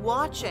could be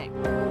watching.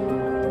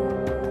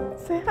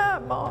 Say hi,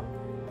 Mom.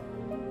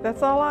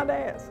 That's all I'd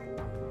ask.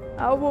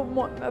 I wouldn't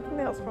want nothing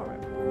else from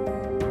him.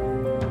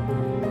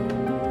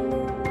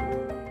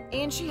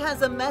 And she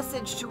has a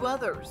message to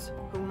others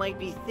who might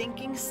be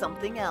thinking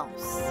something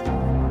else.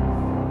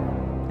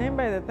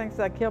 Anybody that thinks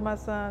I killed my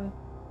son,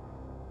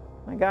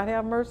 may God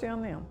have mercy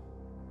on them.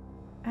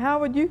 How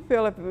would you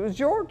feel if it was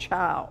your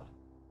child?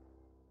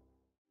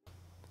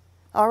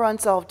 Our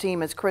Unsolved team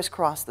has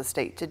crisscrossed the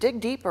state to dig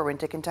deeper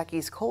into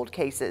Kentucky's cold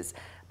cases,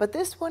 but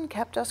this one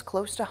kept us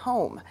close to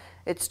home.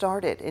 It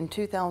started in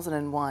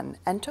 2001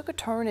 and took a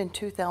turn in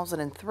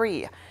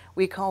 2003.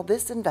 We call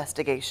this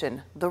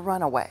investigation The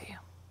Runaway.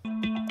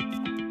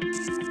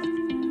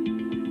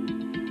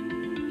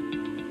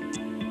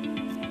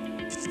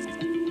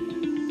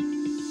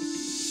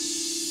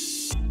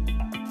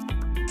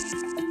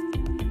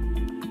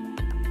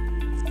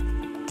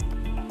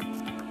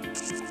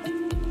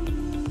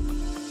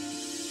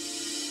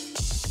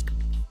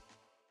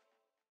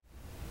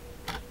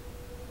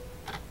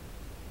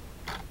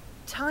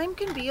 Time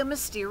can be a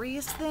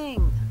mysterious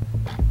thing.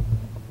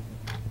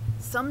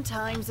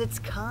 Sometimes it's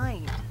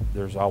kind.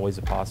 There's always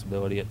a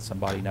possibility that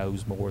somebody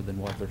knows more than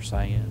what they're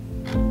saying.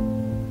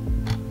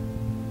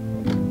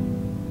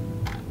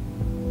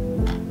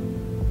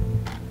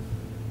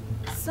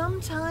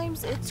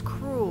 Sometimes it's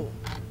cruel.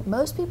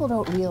 Most people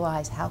don't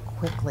realize how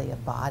quickly a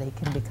body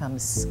can become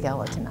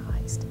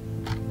skeletonized.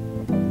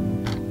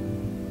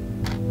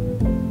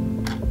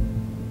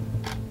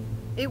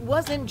 It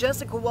wasn't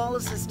Jessica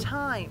Wallace's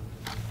time.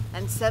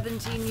 And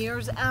 17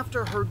 years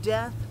after her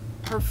death,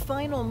 her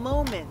final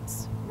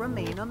moments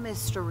remain a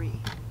mystery.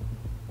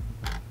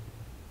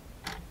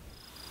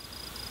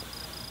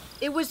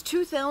 It was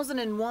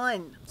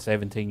 2001.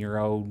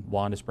 17-year-old,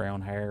 blondish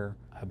brown hair,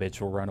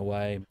 habitual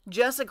runaway.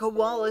 Jessica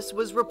Wallace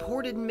was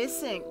reported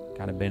missing.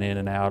 Kind of been in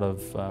and out of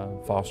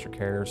foster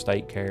care,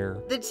 state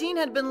care. The teen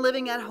had been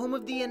living at Home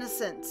of the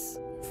Innocents.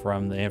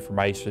 From the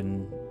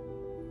information,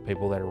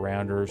 people that are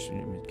around her,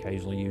 she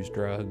occasionally use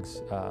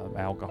drugs,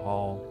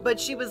 alcohol. But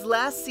she was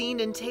last seen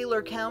in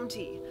Taylor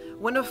County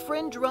when a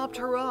friend dropped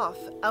her off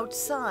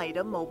outside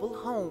a mobile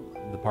home.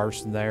 The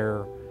person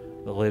there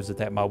that lives at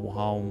that mobile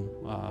home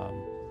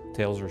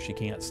tells her she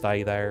can't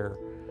stay there.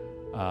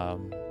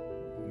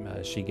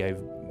 She gave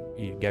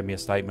me a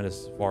statement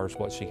as far as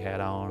what she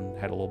had on,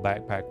 had a little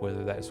backpack with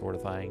her, that sort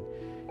of thing.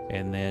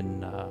 And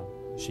then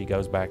she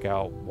goes back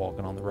out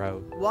walking on the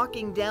road.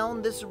 Walking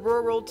down this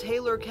rural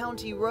Taylor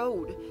County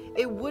road,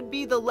 it would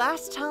be the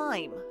last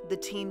time the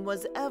teen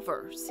was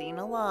ever seen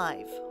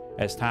alive.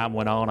 As time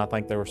went on, I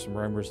think there were some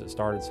rumors that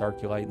started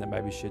circulating that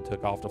maybe she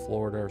took off to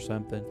Florida or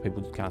something.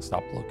 People just kind of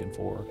stopped looking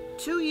for her.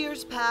 2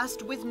 years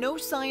passed with no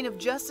sign of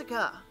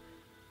Jessica.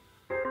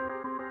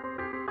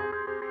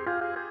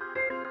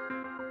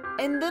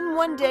 And then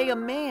one day a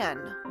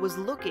man was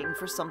looking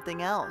for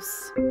something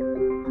else.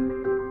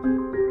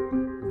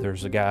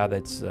 There's a guy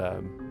that's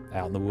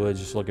out in the woods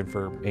just looking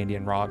for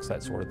Indian rocks,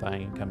 that sort of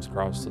thing, and comes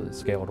across the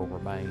skeletal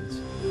remains.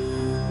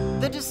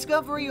 The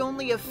discovery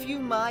only a few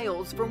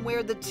miles from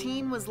where the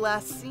teen was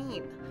last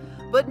seen,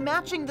 but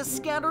matching the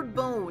scattered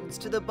bones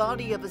to the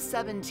body of a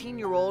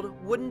 17-year-old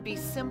wouldn't be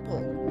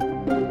simple.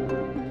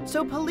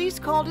 So police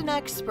called an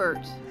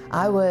expert.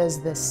 I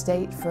was the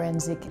state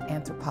forensic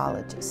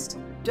anthropologist.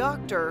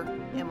 Dr.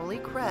 Emily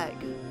Craig.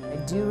 I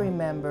do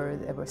remember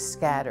there were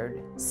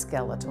scattered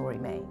skeletal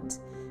remains,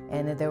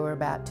 and that there were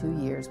about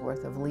 2 years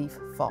worth of leaf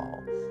fall.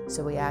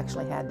 So we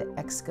actually had to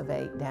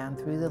excavate down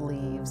through the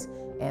leaves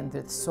and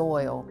through the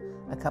soil,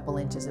 a couple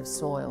inches of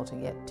soil to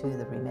get to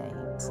the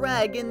remains.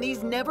 Craig, in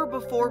these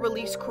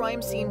never-before-released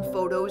crime scene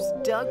photos,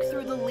 dug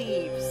through the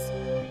leaves.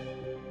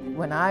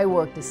 When I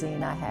worked a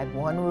scene, I had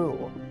one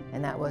rule,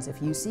 and that was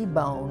if you see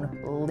bone,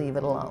 leave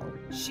it alone.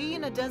 She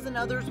and a dozen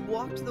others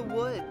walked the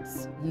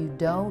woods. You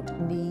don't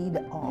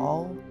need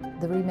all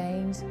the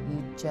remains,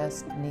 you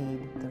just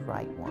need the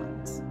right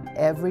ones.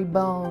 Every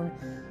bone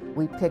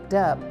we picked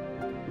up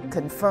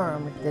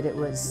confirmed that it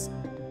was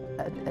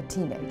a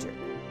teenager.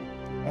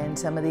 And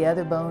some of the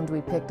other bones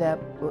we picked up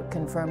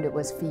confirmed it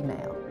was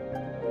female.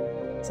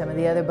 Some of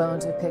the other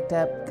bones we picked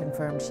up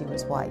confirmed she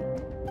was white.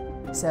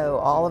 So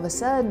all of a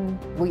sudden,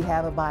 we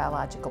have a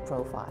biological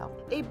profile.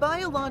 A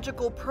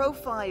biological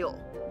profile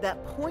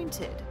that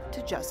pointed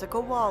to Jessica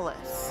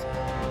Wallace.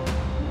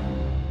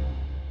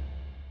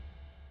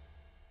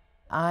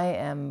 I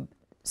am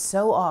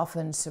so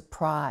often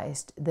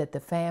surprised that the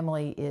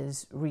family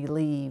is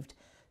relieved,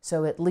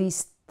 so at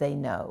least they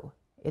know.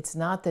 It's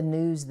not the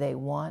news they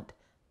want,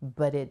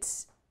 but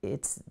it's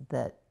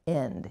the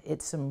end.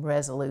 It's some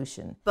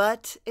resolution.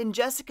 But in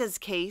Jessica's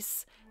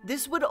case,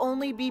 this would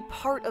only be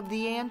part of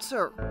the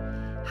answer.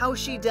 How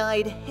she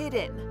died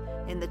hidden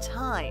in the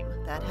time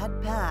that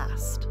had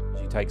passed.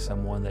 You take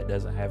someone that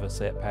doesn't have a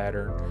set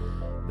pattern,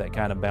 that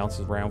kind of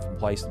bounces around from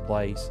place to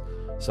place.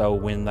 So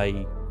when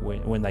they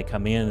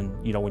come in,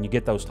 you know, when you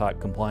get those type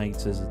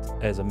complaints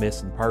as a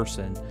missing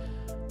person,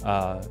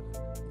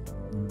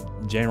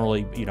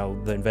 generally, you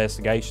know, the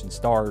investigation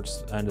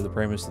starts under the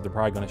premise that they're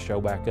probably going to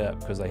show back up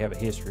because they have a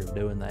history of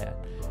doing that.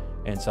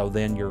 And so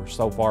then you're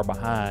so far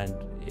behind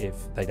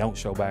if they don't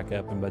show back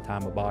up, and by the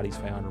time a body's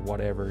found or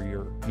whatever,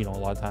 you know, a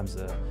lot of times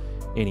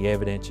any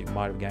evidence you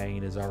might have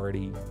gained is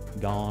already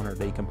gone or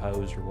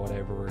decomposed or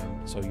whatever,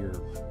 and so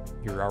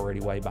you're already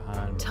way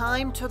behind.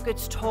 Time took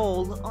its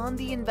toll on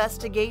the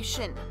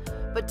investigation,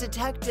 but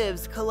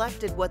detectives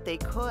collected what they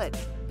could.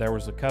 There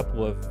was a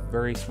couple of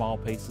very small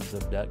pieces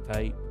of duct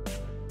tape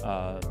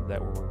that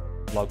were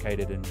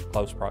located in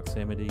close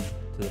proximity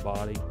to the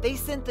body. They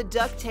sent the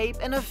duct tape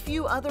and a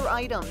few other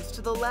items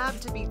to the lab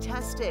to be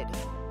tested,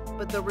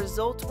 but the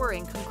results were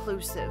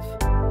inconclusive.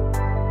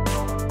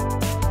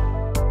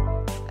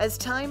 As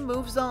time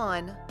moves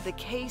on, the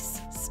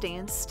case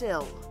stands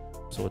still.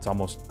 So it's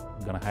almost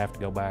going to have to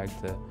go back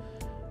to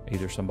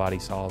either somebody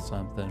saw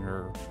something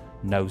or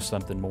knows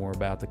something more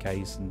about the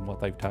case and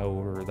what they've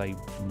told, or they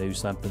knew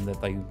something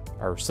that they,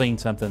 or seen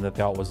something that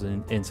they thought was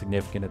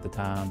insignificant at the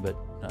time, but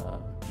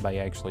may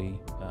actually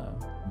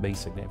be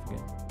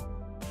significant.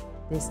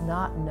 This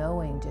not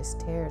knowing just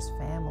tears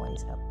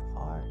families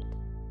apart.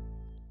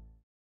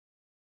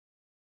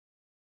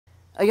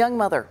 A young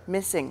mother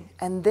missing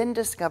and then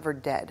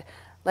discovered dead.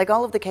 Like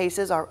all of the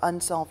cases our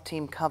Unsolved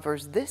team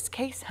covers, this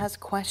case has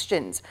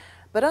questions.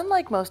 But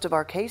unlike most of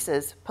our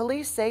cases,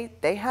 police say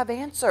they have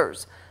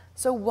answers.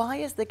 So why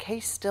is the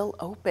case still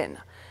open?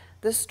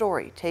 This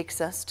story takes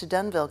us to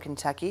Dunville,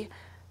 Kentucky,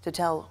 to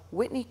tell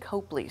Whitney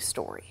Copley's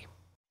story.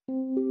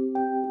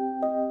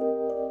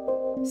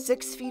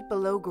 6 feet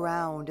below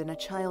ground in a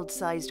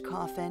child-sized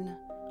coffin,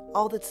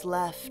 all that's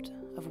left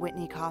of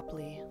Whitney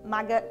Copley.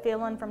 My gut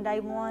feeling from day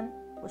one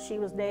was she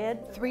was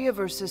dead. 3 of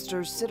her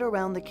sisters sit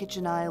around the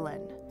kitchen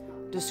island,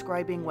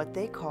 describing what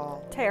they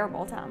call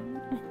terrible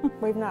time.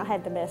 We've not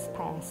had the best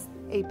past.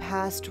 A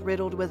past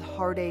riddled with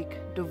heartache,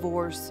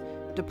 divorce,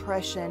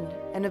 depression,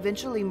 and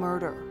eventually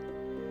murder.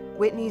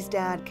 Whitney's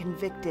dad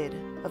convicted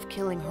of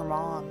killing her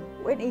mom.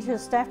 Whitney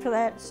just after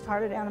that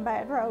started down a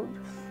bad road.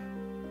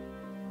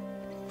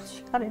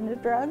 She got into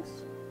drugs,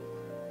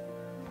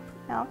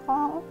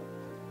 alcohol,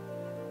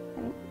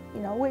 and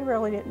you know, we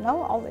really didn't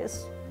know all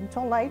this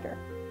until later.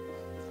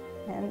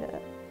 And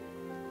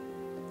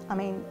I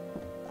mean,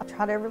 I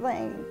tried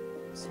everything,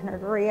 sent her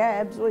to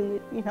rehabs,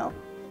 we, you know,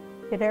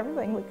 did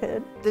everything we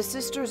could. The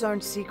sisters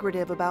aren't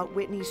secretive about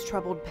Whitney's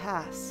troubled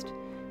past.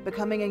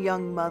 Becoming a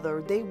young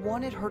mother, they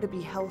wanted her to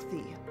be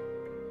healthy.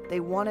 They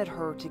wanted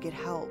her to get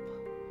help.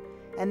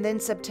 And then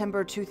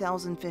September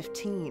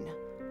 2015,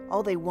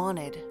 all they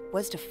wanted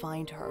was to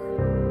find her.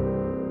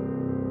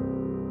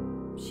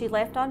 She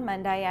left on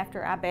Monday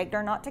after I begged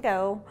her not to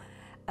go,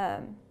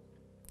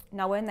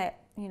 knowing that,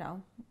 you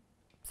know,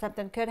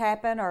 something could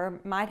happen or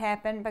might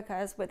happen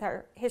because with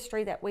her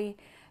history that we,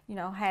 you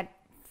know, had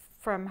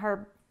from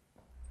her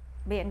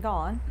being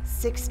gone.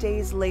 6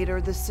 days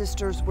later, the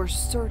sisters were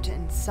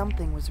certain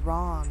something was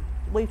wrong.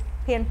 We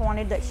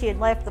pinpointed that she had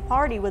left the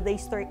party with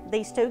these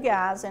 2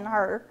 guys and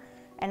her,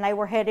 and they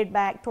were headed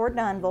back toward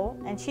Dunville,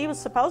 and she was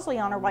supposedly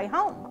on her way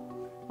home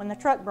when the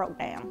truck broke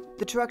down.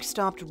 The truck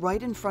stopped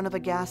right in front of a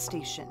gas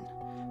station.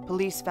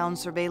 Police found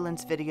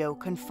surveillance video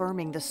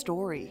confirming the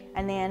story.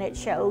 And then it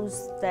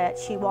shows that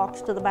she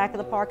walks to the back of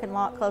the parking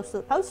lot close to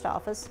the post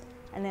office,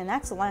 and then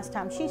that's the last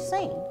time she's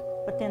seen.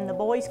 But then the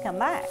boys come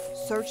back.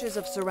 Searches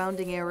of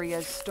surrounding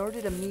areas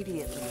started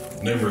immediately.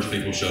 Numerous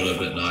people showed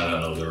up at night.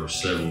 I know there were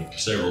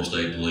several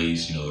state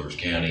police, you know, there was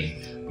county,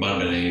 might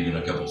have been even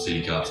a couple of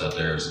city cops out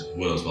there as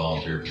well as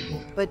volunteer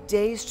people. But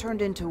days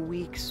turned into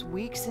weeks,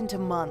 weeks into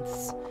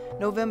months.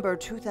 November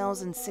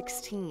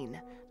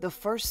 2016, the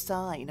first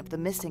sign of the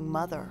missing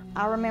mother.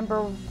 I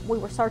remember we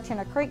were searching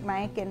a creek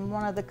bank and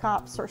one of the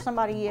cops or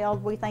somebody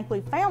yelled, "We think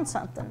we found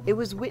something." It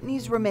was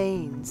Whitney's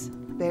remains,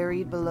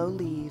 buried below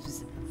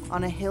leaves,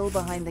 on a hill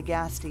behind the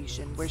gas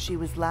station where she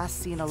was last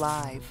seen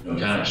alive.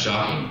 Kind of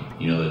shocking,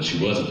 you know, that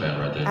she wasn't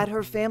found right there. At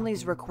her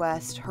family's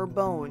request, her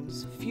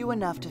bones, few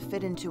enough to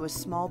fit into a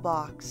small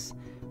box,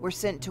 were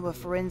sent to a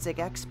forensic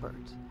expert.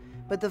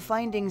 But the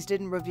findings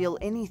didn't reveal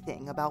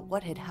anything about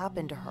what had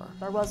happened to her.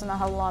 There wasn't a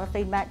whole lot of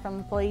feedback from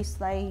the police.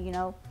 They, you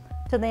know,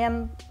 to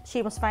them,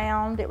 she was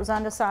found, it was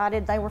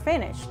undecided, they were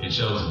finished. It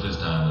shows at this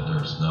time that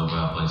there's no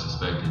foul play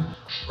suspected.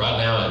 Right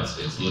now,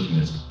 it's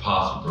looking as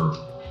possible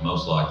for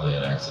most likely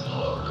an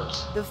accidental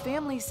overdose. The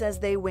family says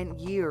they went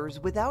years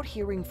without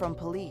hearing from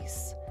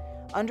police.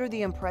 Under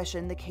the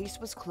impression the case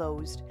was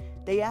closed,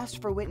 they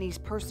asked for Whitney's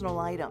personal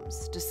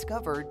items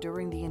discovered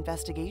during the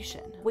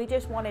investigation. We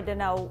just wanted to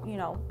know, you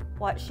know,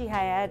 what she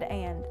had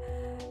and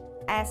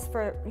asked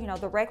for, you know,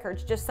 the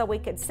records just so we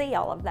could see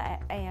all of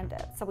that. And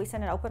so we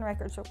sent an open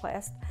records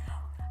request,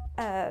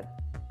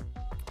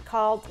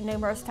 called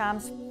numerous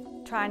times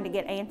trying to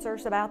get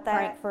answers about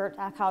that. Frankfurt,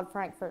 I called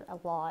Frankfurt a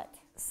lot.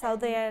 So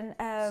then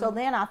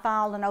I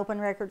filed an open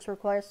records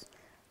request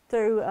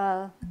through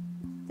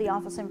the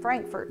office in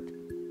Frankfurt.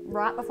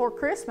 Right before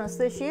Christmas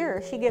this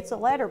year, she gets a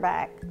letter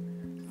back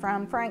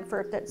from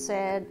Frankfurt that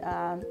said,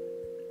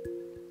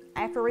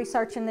 After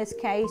researching this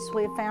case,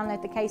 we have found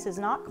that the case is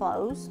not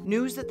closed.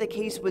 News that the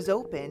case was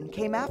open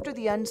came after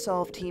the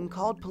Unsolved team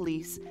called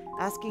police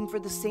asking for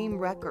the same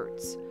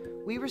records.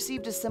 We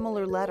received a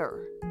similar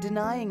letter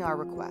denying our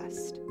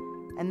request.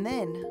 And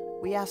then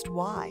we asked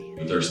why.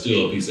 But there's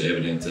still a piece of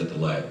evidence at the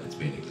lab that's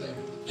being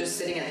examined. Just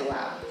sitting at the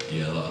lab.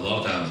 Yeah, a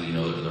lot of times, you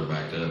know, they're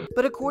backed up.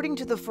 But according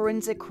to the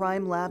forensic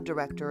crime lab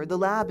director, the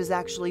lab has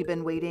actually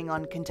been waiting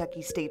on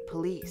Kentucky State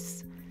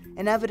Police.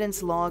 An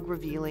evidence log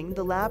revealing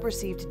the lab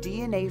received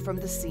DNA from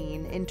the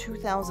scene in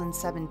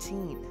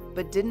 2017,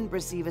 but didn't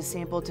receive a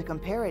sample to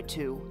compare it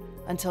to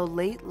until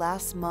late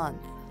last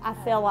month. I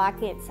feel like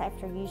it's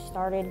after you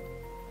started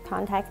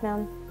contacting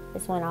them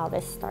is when all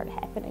this started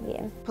happening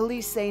again.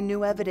 Police say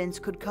new evidence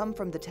could come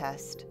from the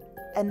test,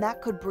 and that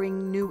could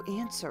bring new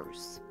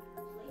answers.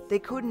 They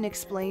couldn't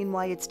explain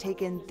why it's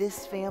taken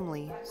this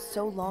family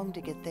so long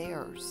to get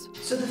theirs.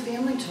 So the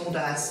family told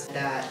us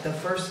that the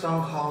first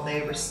phone call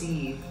they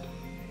received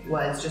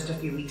was just a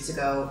few weeks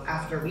ago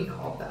after we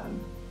called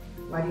them.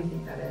 Why do you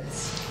think that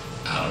is?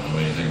 I don't know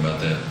anything about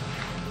that.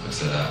 Like I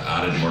said,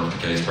 I didn't work the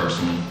case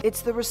personally.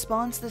 It's the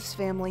response this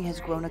family has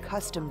grown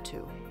accustomed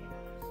to.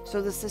 So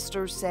the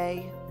sisters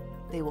say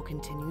they will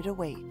continue to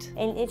wait.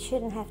 And it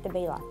shouldn't have to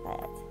be like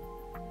that.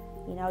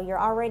 You know, you're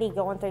already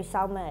going through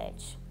so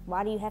much.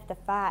 Why do you have to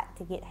fight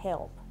to get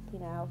help, you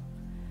know,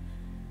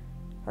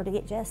 or to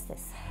get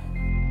justice?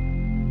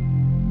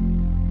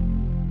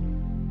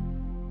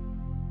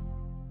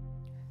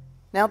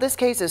 Now, this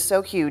case is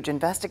so huge,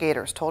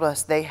 investigators told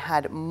us they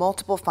had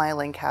multiple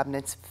filing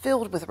cabinets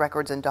filled with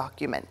records and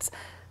documents.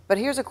 But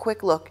here's a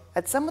quick look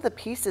at some of the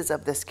pieces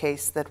of this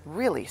case that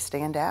really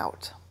stand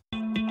out.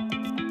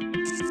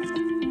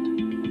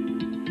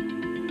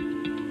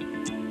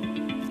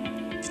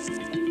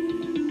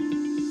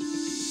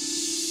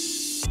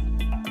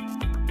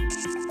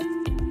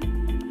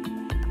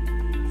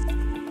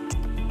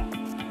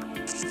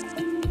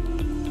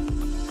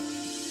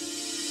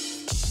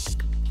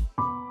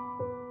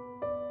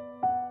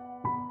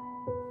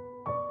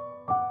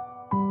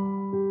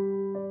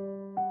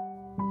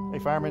 A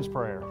fireman's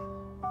prayer.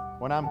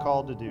 When I'm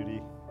called to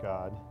duty,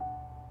 God,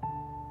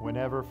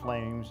 whenever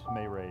flames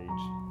may rage,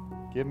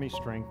 give me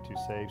strength to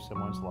save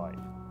someone's life,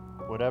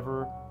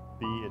 whatever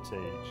be its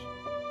age.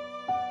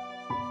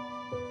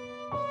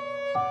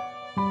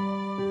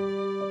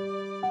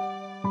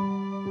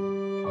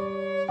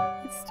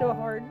 It's still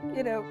hard,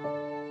 you know.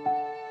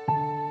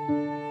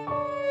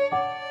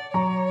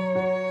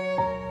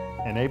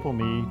 Enable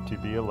me to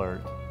be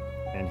alert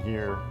and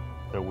hear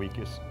the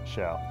weakest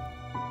shout.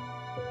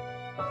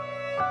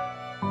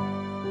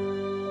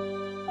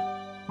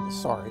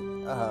 Sorry,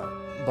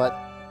 but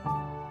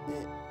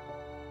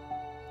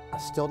I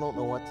still don't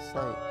know what to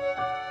say.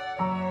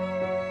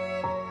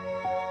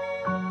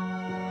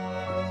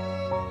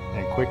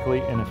 And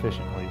quickly and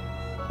efficiently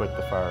put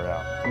the fire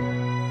out.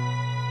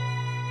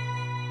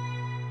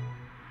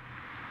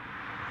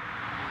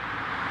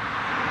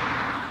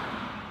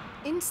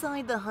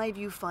 Inside the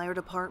Highview Fire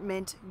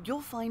Department,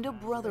 you'll find a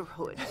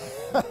brotherhood.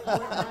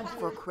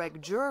 For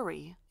Craig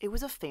Jury, it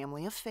was a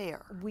family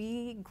affair.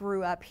 We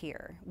grew up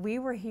here. We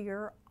were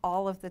here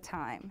all of the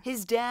time.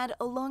 His dad,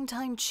 a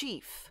longtime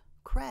chief.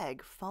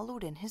 Craig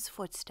followed in his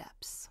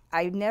footsteps.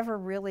 I never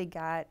really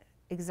got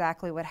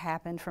exactly what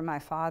happened from my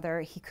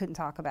father. He couldn't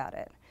talk about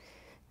it.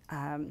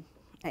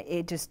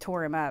 It just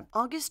tore him up.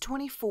 August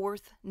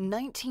 24th,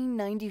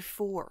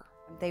 1994.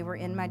 They were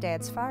in my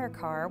dad's fire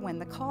car when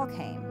the call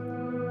came.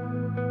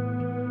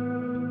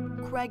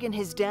 Craig and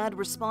his dad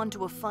respond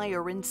to a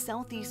fire in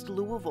southeast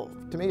Louisville.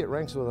 To me, it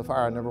ranks with a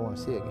fire I never want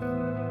to see again.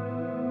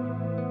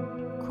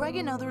 Craig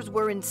and others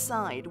were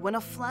inside when a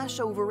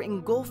flashover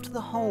engulfed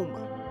the home.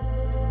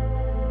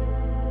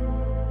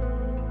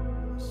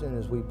 As soon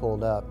as we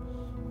pulled up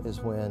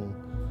is when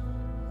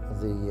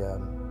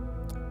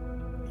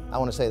I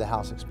want to say the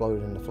house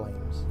exploded into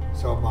flames.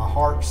 So my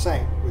heart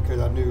sank because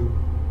I knew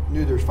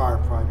there's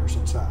firefighters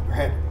inside. There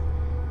had to be.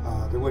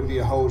 There wouldn't be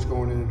a hose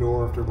going in the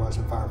door if there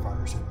wasn't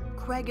firefighters in it.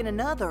 Craig and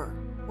another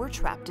were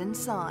trapped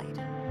inside.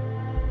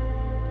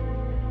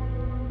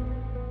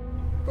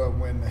 But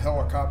when the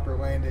helicopter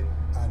landed,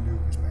 I knew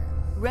it was man.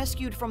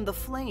 Rescued from the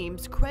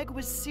flames, Craig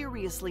was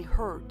seriously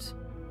hurt.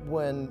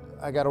 When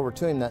I got over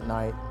to him that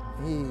night,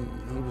 he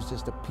was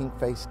just a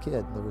pink-faced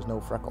kid. There was no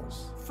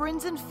freckles.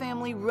 Friends and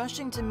family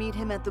rushing to meet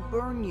him at the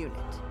burn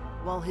unit,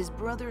 while his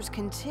brothers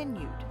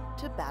continued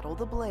to battle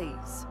the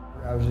blaze.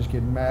 I was just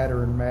getting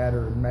madder and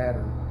madder and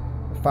madder.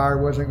 The fire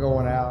wasn't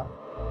going out.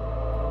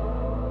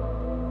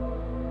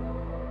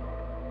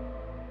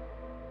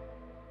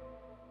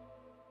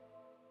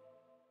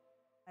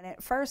 And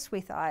at first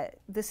we thought,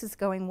 this is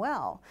going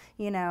well.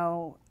 You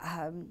know,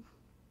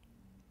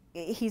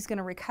 he's going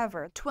to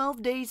recover.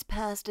 12 days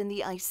passed in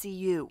the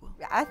ICU.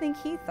 I think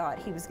he thought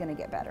he was going to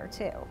get better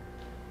too.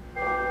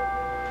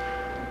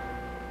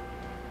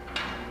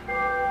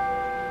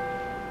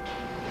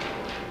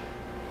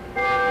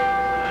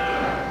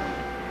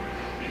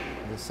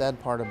 The sad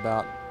part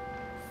about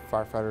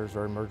firefighters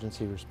or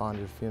emergency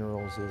responders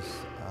funerals is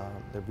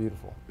they're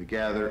beautiful. We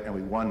gather and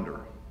we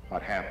wonder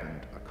what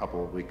happened a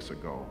couple of weeks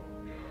ago.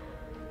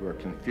 We're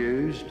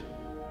confused,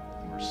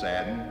 we're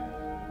saddened,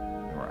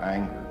 we're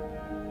angry,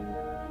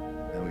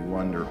 and we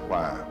wonder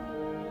why.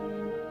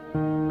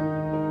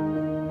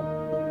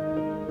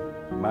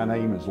 My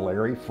name is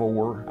Larry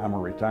Four. I'm a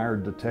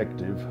retired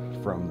detective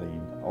from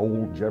the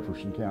old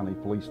Jefferson County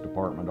Police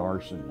Department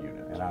arson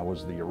unit, and I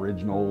was the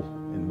original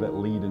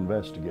lead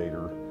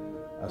investigator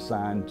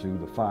assigned to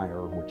the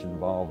fire which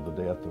involved the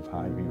death of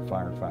Highview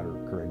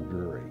firefighter Craig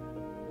Drury.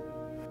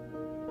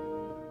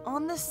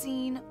 On the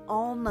scene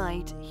all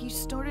night, he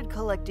started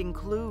collecting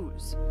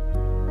clues.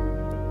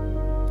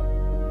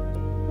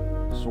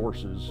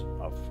 Sources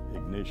of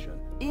ignition.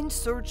 In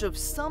search of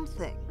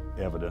something.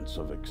 Evidence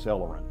of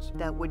accelerants.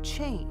 That would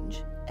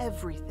change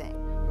everything.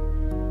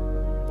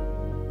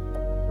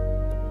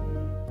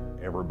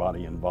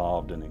 Everybody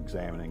involved in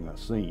examining the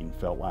scene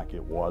felt like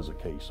it was a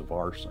case of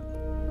arson.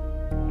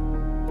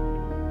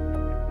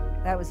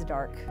 That was a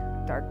dark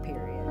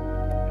period.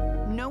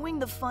 Knowing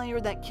the fire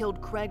that killed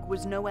Craig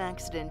was no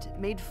accident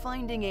made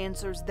finding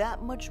answers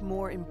that much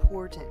more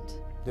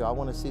important. Do I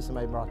want to see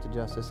somebody brought to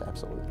justice?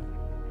 Absolutely.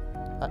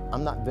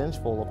 I'm not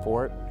vengeful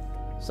for it.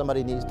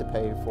 Somebody needs to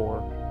pay for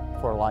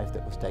a life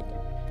that was taken.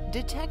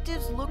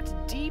 Detectives looked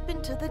deep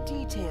into the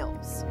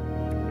details.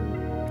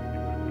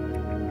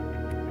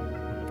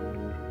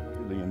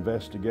 The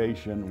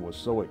investigation was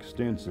so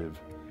extensive,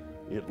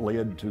 it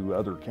led to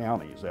other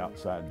counties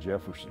outside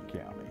Jefferson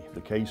County.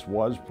 The case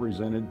was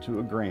presented to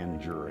a grand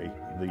jury.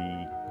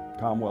 The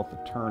Commonwealth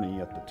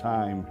attorney at the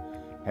time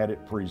had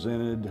it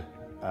presented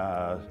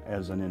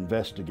as an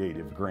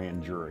investigative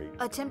grand jury.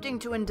 Attempting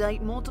to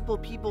indict multiple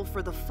people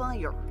for the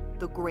fire,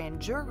 the grand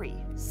jury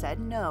said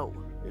no.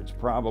 It's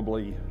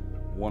probably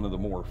one of the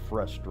more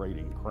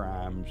frustrating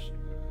crimes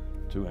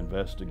to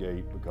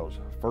investigate because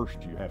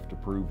first you have to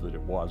prove that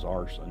it was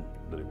arson,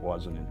 that it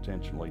wasn't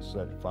intentionally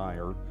set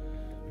fire.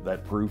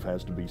 That proof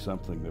has to be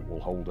something that will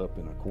hold up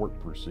in a court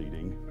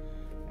proceeding.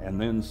 And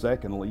then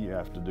secondly, you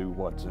have to do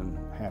what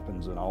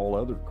happens in all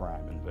other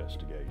crime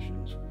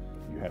investigations.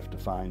 You have to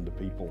find the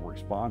people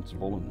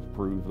responsible and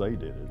prove they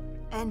did it.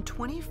 And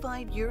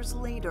 25 years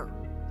later,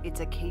 it's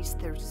a case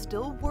they're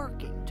still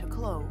working to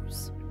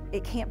close.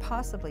 It can't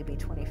possibly be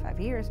 25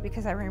 years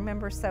because I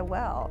remember so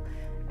well,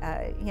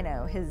 you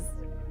know, his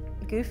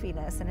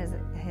goofiness and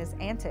his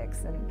antics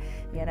and,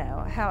 you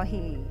know, how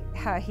he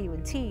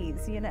would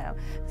tease, you know.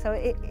 So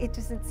it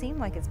doesn't seem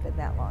like it's been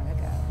that long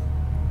ago.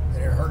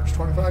 And it hurts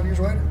 25 years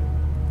later.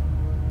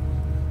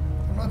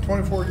 I'm not a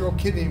 24-year-old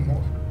kid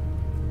anymore.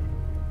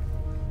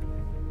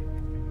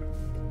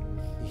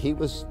 He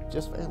was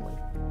just family.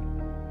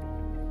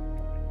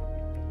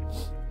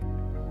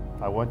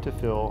 I want to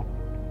feel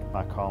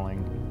my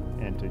calling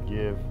and to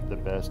give the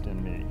best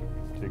in me,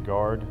 to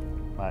guard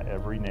my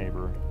every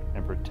neighbor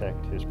and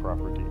protect his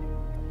property.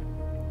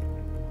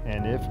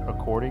 And if,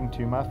 according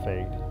to my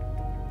fate,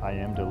 I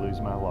am to lose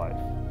my life,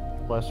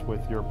 bless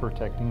with your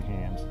protecting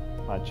hands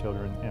my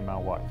children and my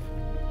wife.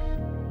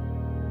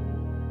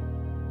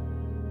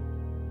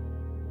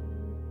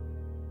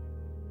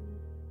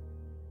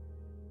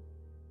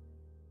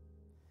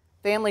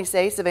 Families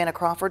say Savannah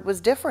Crawford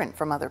was different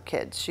from other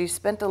kids. She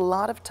spent a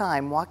lot of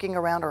time walking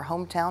around her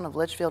hometown of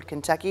Litchfield,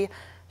 Kentucky.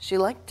 She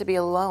liked to be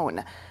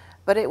alone,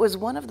 but it was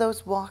one of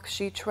those walks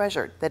she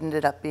treasured that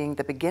ended up being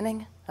the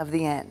beginning of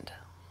the end.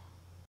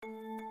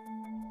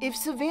 If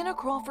Savannah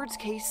Crawford's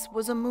case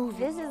was a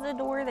movie. This is the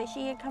door that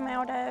she had come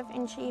out of,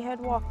 and she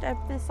had walked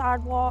up the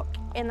sidewalk,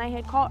 and they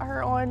had caught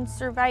her on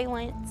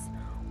surveillance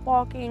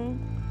walking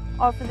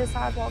off of the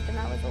sidewalk, and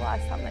that was the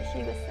last time that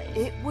she was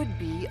seen. It would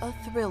be a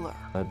thriller.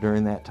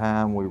 During that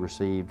time, we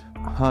received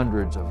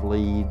hundreds of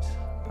leads,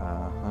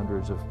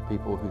 hundreds of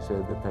people who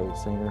said that they had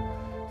seen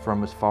her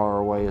from as far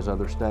away as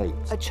other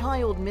states. A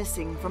child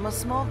missing from a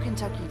small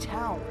Kentucky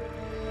town.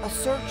 A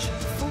search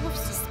full of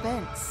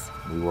suspense.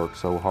 We worked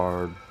so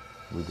hard.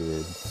 We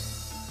did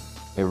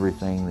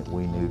everything that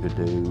we knew to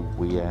do.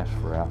 We asked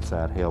for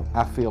outside help.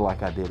 I feel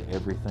like I did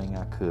everything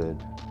I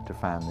could to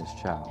find this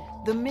child.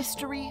 The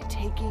mystery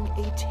taking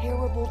a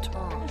terrible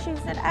turn. She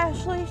said,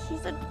 Ashley, she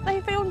said, they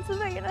found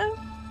Savannah,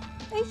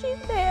 and she's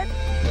dead.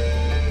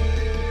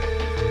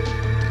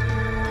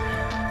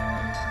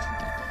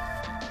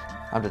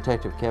 I'm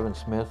Detective Kevin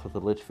Smith with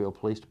the Litchfield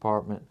Police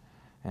Department,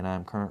 and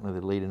I'm currently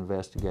the lead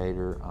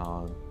investigator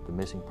on the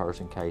missing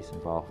person case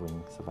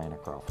involving Savannah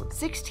Crawford.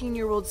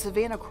 16-year-old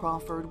Savannah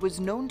Crawford was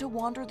known to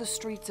wander the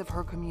streets of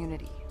her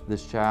community.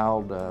 This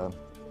child,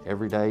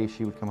 every day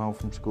she would come home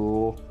from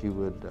school, she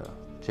would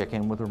check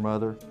in with her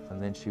mother,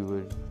 and then she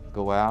would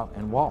go out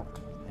and walk.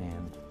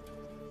 And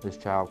this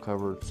child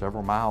covered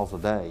several miles a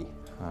day.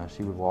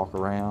 She would walk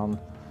around,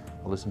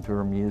 listen to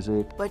her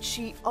music. But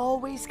she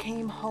always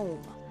came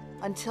home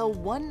until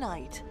one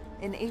night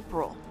in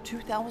April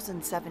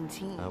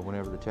 2017.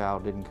 Whenever the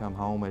child didn't come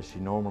home as she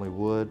normally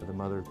would, the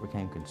mother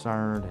became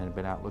concerned and had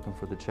been out looking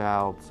for the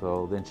child,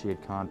 so then she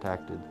had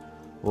contacted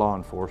law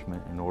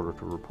enforcement in order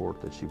to report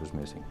that she was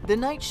missing. The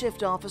night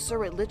shift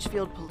officer at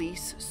Litchfield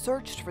Police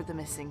searched for the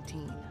missing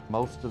teen.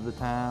 Most of the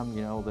time,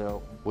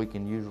 we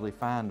can usually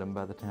find them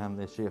by the time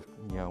this shift,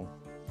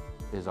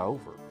 is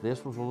over.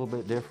 This was a little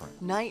bit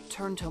different. Night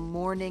turned to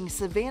morning.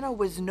 Savannah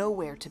was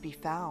nowhere to be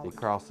found.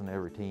 Crossing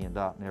every T and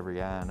dotting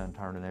every I and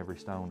unturning every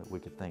stone that we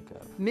could think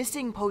of.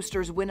 Missing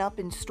posters went up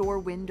in store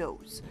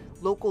windows.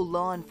 Local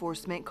law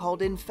enforcement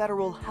called in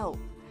federal help.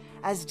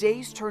 As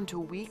days turned to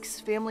weeks,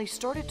 families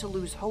started to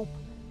lose hope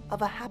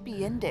of a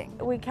happy ending.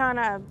 We kind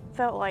of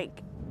felt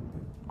like,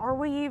 are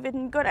we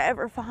even gonna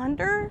ever find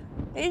her?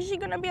 Is she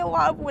gonna be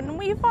alive when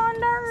we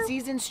find her?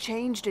 Seasons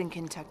changed in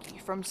Kentucky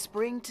from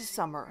spring to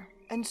summer,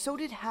 and so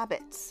did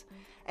habits.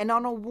 And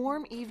on a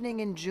warm evening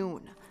in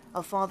June,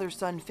 a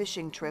father-son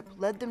fishing trip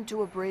led them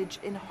to a bridge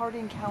in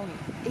Hardin County,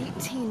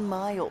 18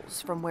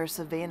 miles from where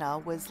Savannah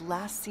was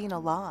last seen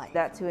alive.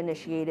 That's who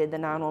initiated the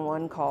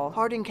 911 call.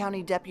 Hardin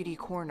County Deputy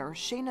Coroner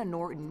Shayna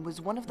Norton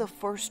was one of the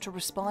first to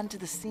respond to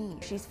the scene.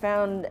 She's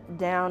found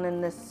down in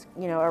this,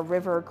 a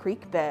river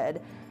creek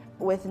bed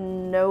with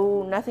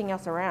nothing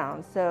else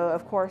around. So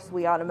of course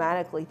we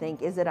automatically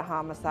think, is it a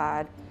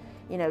homicide?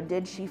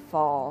 Did she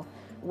fall?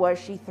 Was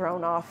she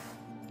thrown off,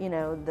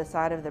 the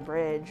side of the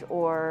bridge?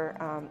 Or,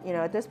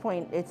 at this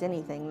point, it's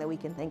anything that we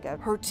can think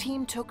of. Her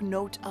team took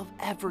note of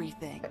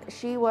everything.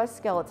 She was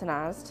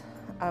skeletonized,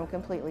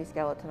 completely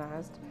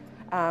skeletonized.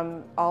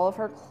 All of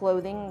her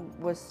clothing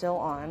was still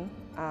on,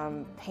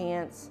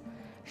 pants,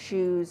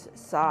 shoes,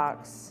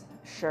 socks,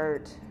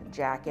 shirt,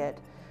 jacket.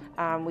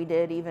 We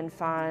did even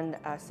find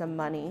some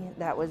money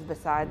that was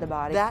beside the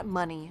body. That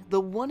money, the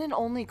one and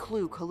only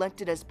clue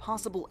collected as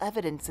possible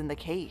evidence in the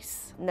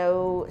case.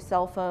 No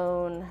cell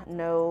phone,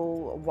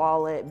 no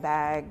wallet,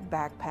 bag,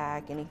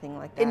 backpack, anything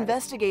like that.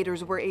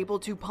 Investigators were able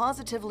to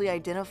positively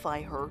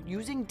identify her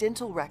using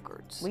dental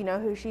records. We know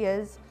who she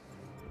is,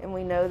 and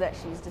we know that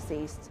she's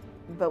deceased,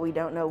 but we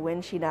don't know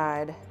when she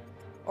died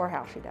or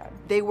how she died.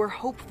 They were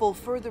hopeful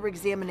further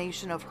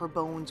examination of her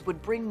bones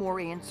would bring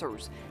more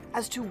answers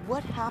as to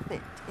what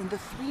happened in the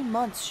 3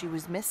 months she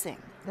was missing.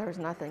 There was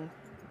nothing.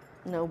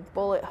 No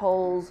bullet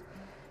holes,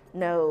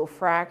 no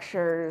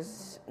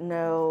fractures,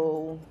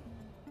 nothing.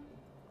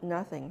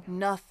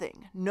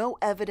 Nothing. No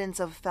evidence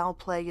of foul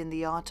play in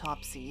the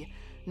autopsy.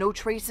 No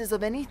traces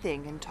of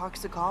anything in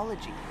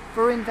toxicology.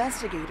 For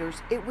investigators,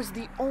 it was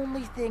the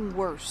only thing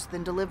worse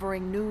than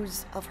delivering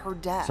news of her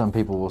death. Some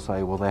people will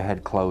say, well, they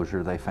had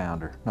closure, they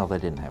found her. No, they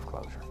didn't have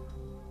closure.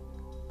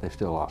 They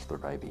still lost their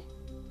baby.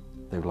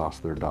 They've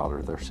lost their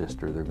daughter, their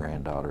sister, their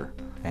granddaughter,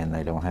 and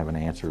they don't have an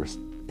answer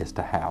as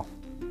to how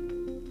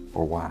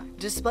or why.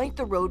 Despite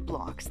the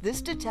roadblocks,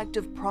 this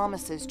detective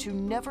promises to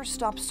never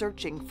stop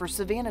searching for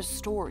Savannah's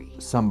story.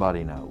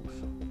 Somebody knows.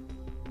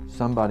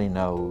 Somebody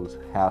knows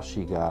how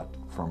she got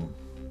from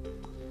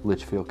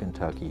Litchfield,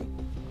 Kentucky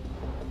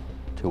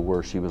to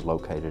where she was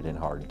located in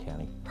Hardin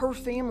County. Her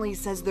family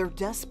says they're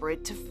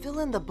desperate to fill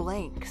in the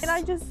blanks. And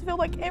I just feel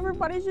like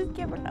everybody's just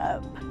giving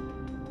up.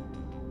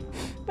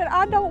 But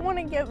I don't want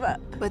to give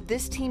up. But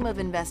this team of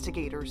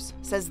investigators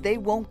says they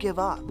won't give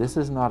up. This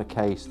is not a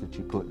case that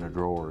you put in a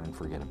drawer and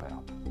forget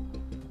about.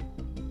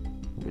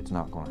 It's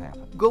not going to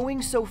happen.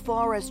 Going so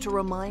far as to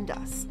remind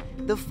us,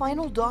 the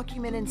final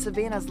document in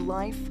Savannah's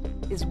life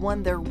is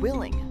one they're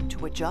willing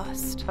to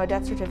adjust. A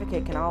death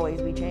certificate can always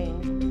be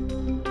changed.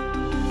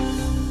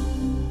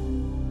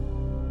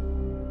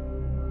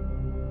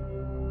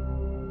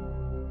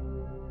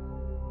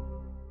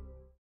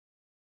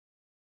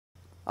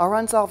 Our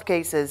unsolved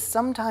cases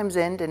sometimes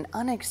end in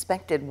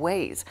unexpected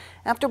ways.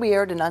 After we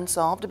aired an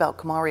Unsolved about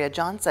Kamaria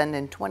Johnson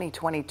in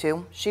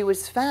 2022, she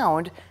was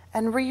found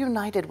and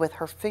reunited with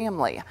her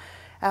family.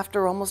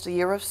 After almost a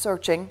year of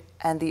searching,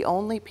 and the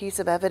only piece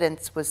of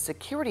evidence was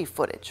security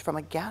footage from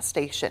a gas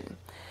station.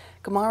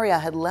 Kamaria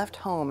had left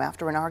home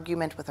after an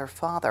argument with her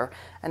father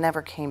and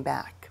never came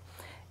back,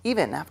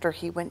 even after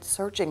he went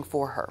searching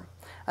for her.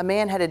 A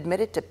man had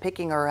admitted to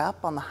picking her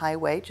up on the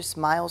highway just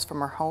miles from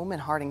her home in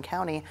Hardin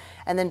County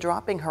and then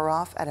dropping her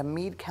off at a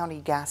Meade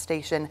County gas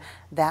station.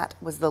 That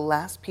was the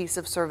last piece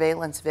of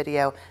surveillance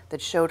video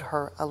that showed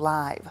her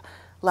alive.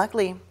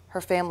 Luckily,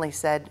 her family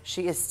said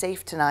she is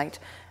safe tonight,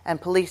 and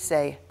police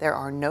say there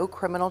are no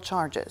criminal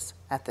charges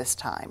at this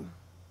time.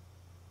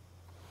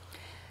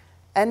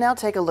 And now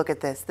take a look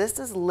at this. This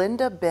is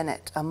Linda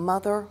Bennett, a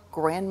mother,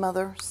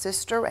 grandmother,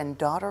 sister, and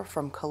daughter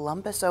from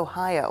Columbus,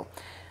 Ohio.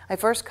 I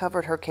first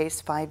covered her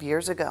case 5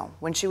 years ago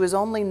when she was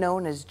only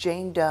known as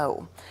Jane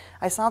Doe.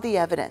 I saw the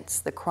evidence,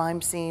 the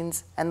crime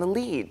scenes, and the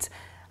leads.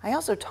 I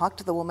also talked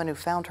to the woman who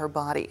found her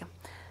body.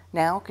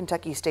 Now,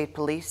 Kentucky State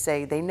Police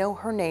say they know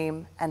her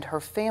name and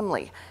her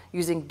family,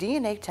 using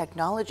DNA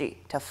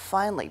technology to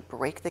finally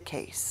break the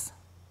case.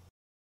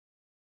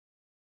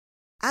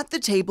 At the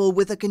table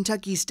with a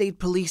Kentucky State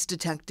Police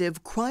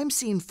detective, crime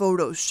scene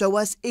photos show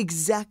us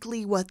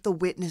exactly what the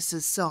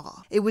witnesses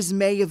saw. It was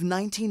May of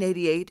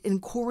 1988 in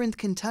Corinth,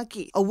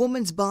 Kentucky, a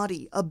woman's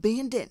body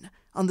abandoned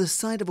on the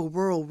side of a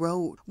rural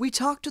road. We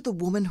talked to the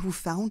woman who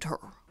found her.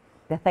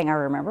 The thing I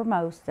remember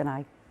most, and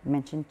I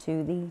mentioned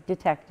to the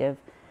detective,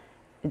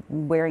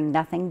 wearing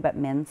nothing but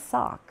men's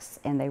socks,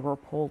 and they were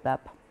pulled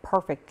up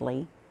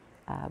perfectly,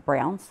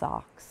 brown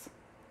socks,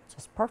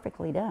 just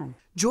perfectly done.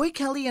 Joy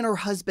Kelly and her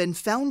husband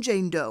found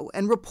Jane Doe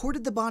and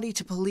reported the body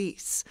to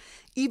police.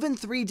 Even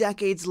 3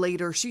 decades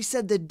later, she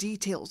said the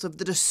details of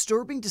the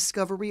disturbing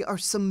discovery are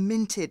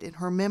cemented in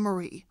her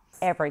memory.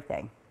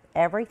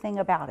 Everything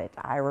about it.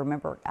 I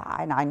remember,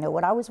 and I know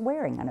what I was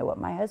wearing. I know what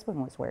my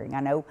husband was wearing. I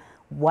know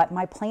what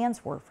my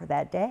plans were for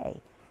that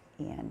day.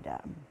 And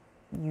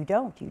you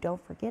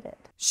don't forget it.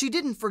 She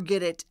didn't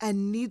forget it,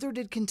 and neither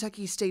did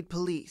Kentucky State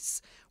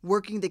Police.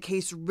 Working the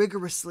case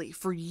rigorously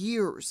for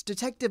years,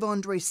 Detective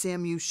Andre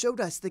Samu showed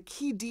us the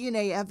key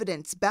DNA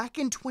evidence back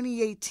in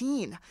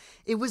 2018.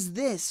 It was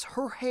this,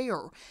 her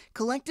hair,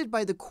 collected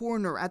by the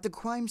coroner at the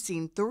crime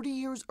scene 30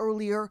 years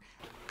earlier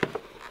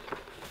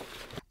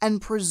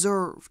and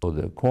preserved. So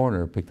the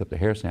coroner picked up the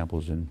hair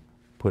samples and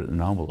put it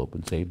in an envelope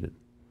and saved it.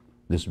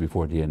 This was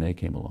before DNA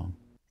came along.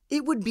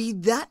 It would be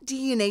that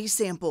DNA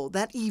sample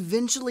that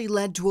eventually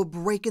led to a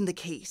break in the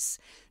case.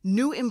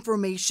 New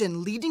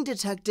information leading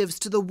detectives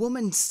to the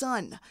woman's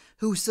son,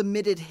 who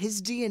submitted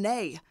his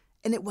DNA,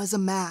 and it was a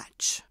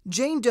match.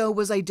 Jane Doe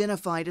was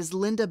identified as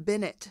Linda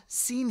Bennett,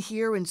 seen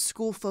here in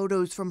school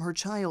photos from her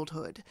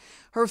childhood.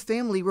 Her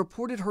family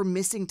reported her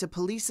missing to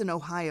police in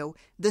Ohio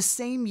the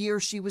same year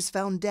she was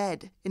found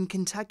dead in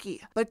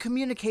Kentucky. But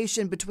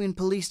communication between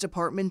police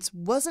departments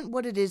wasn't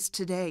what it is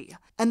today,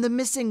 and the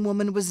missing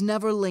woman was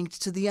never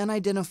linked to the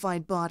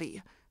unidentified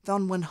body,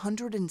 found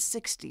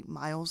 160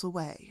 miles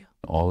away.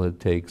 All it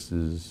takes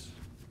is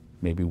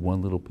maybe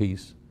one little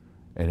piece,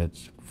 and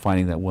it's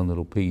finding that one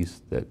little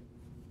piece that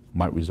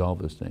might resolve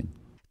this thing.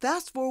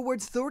 Fast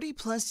forward 30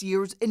 plus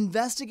years,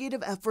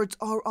 investigative efforts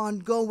are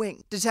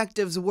ongoing.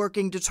 Detectives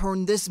working to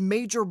turn this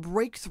major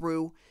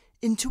breakthrough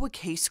into a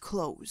case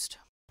closed.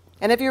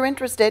 And if you're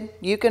interested,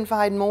 you can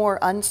find more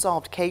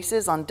unsolved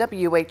cases on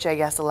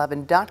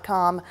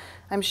WHAS11.com.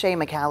 I'm Shay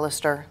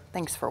McAllister.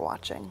 Thanks for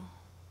watching.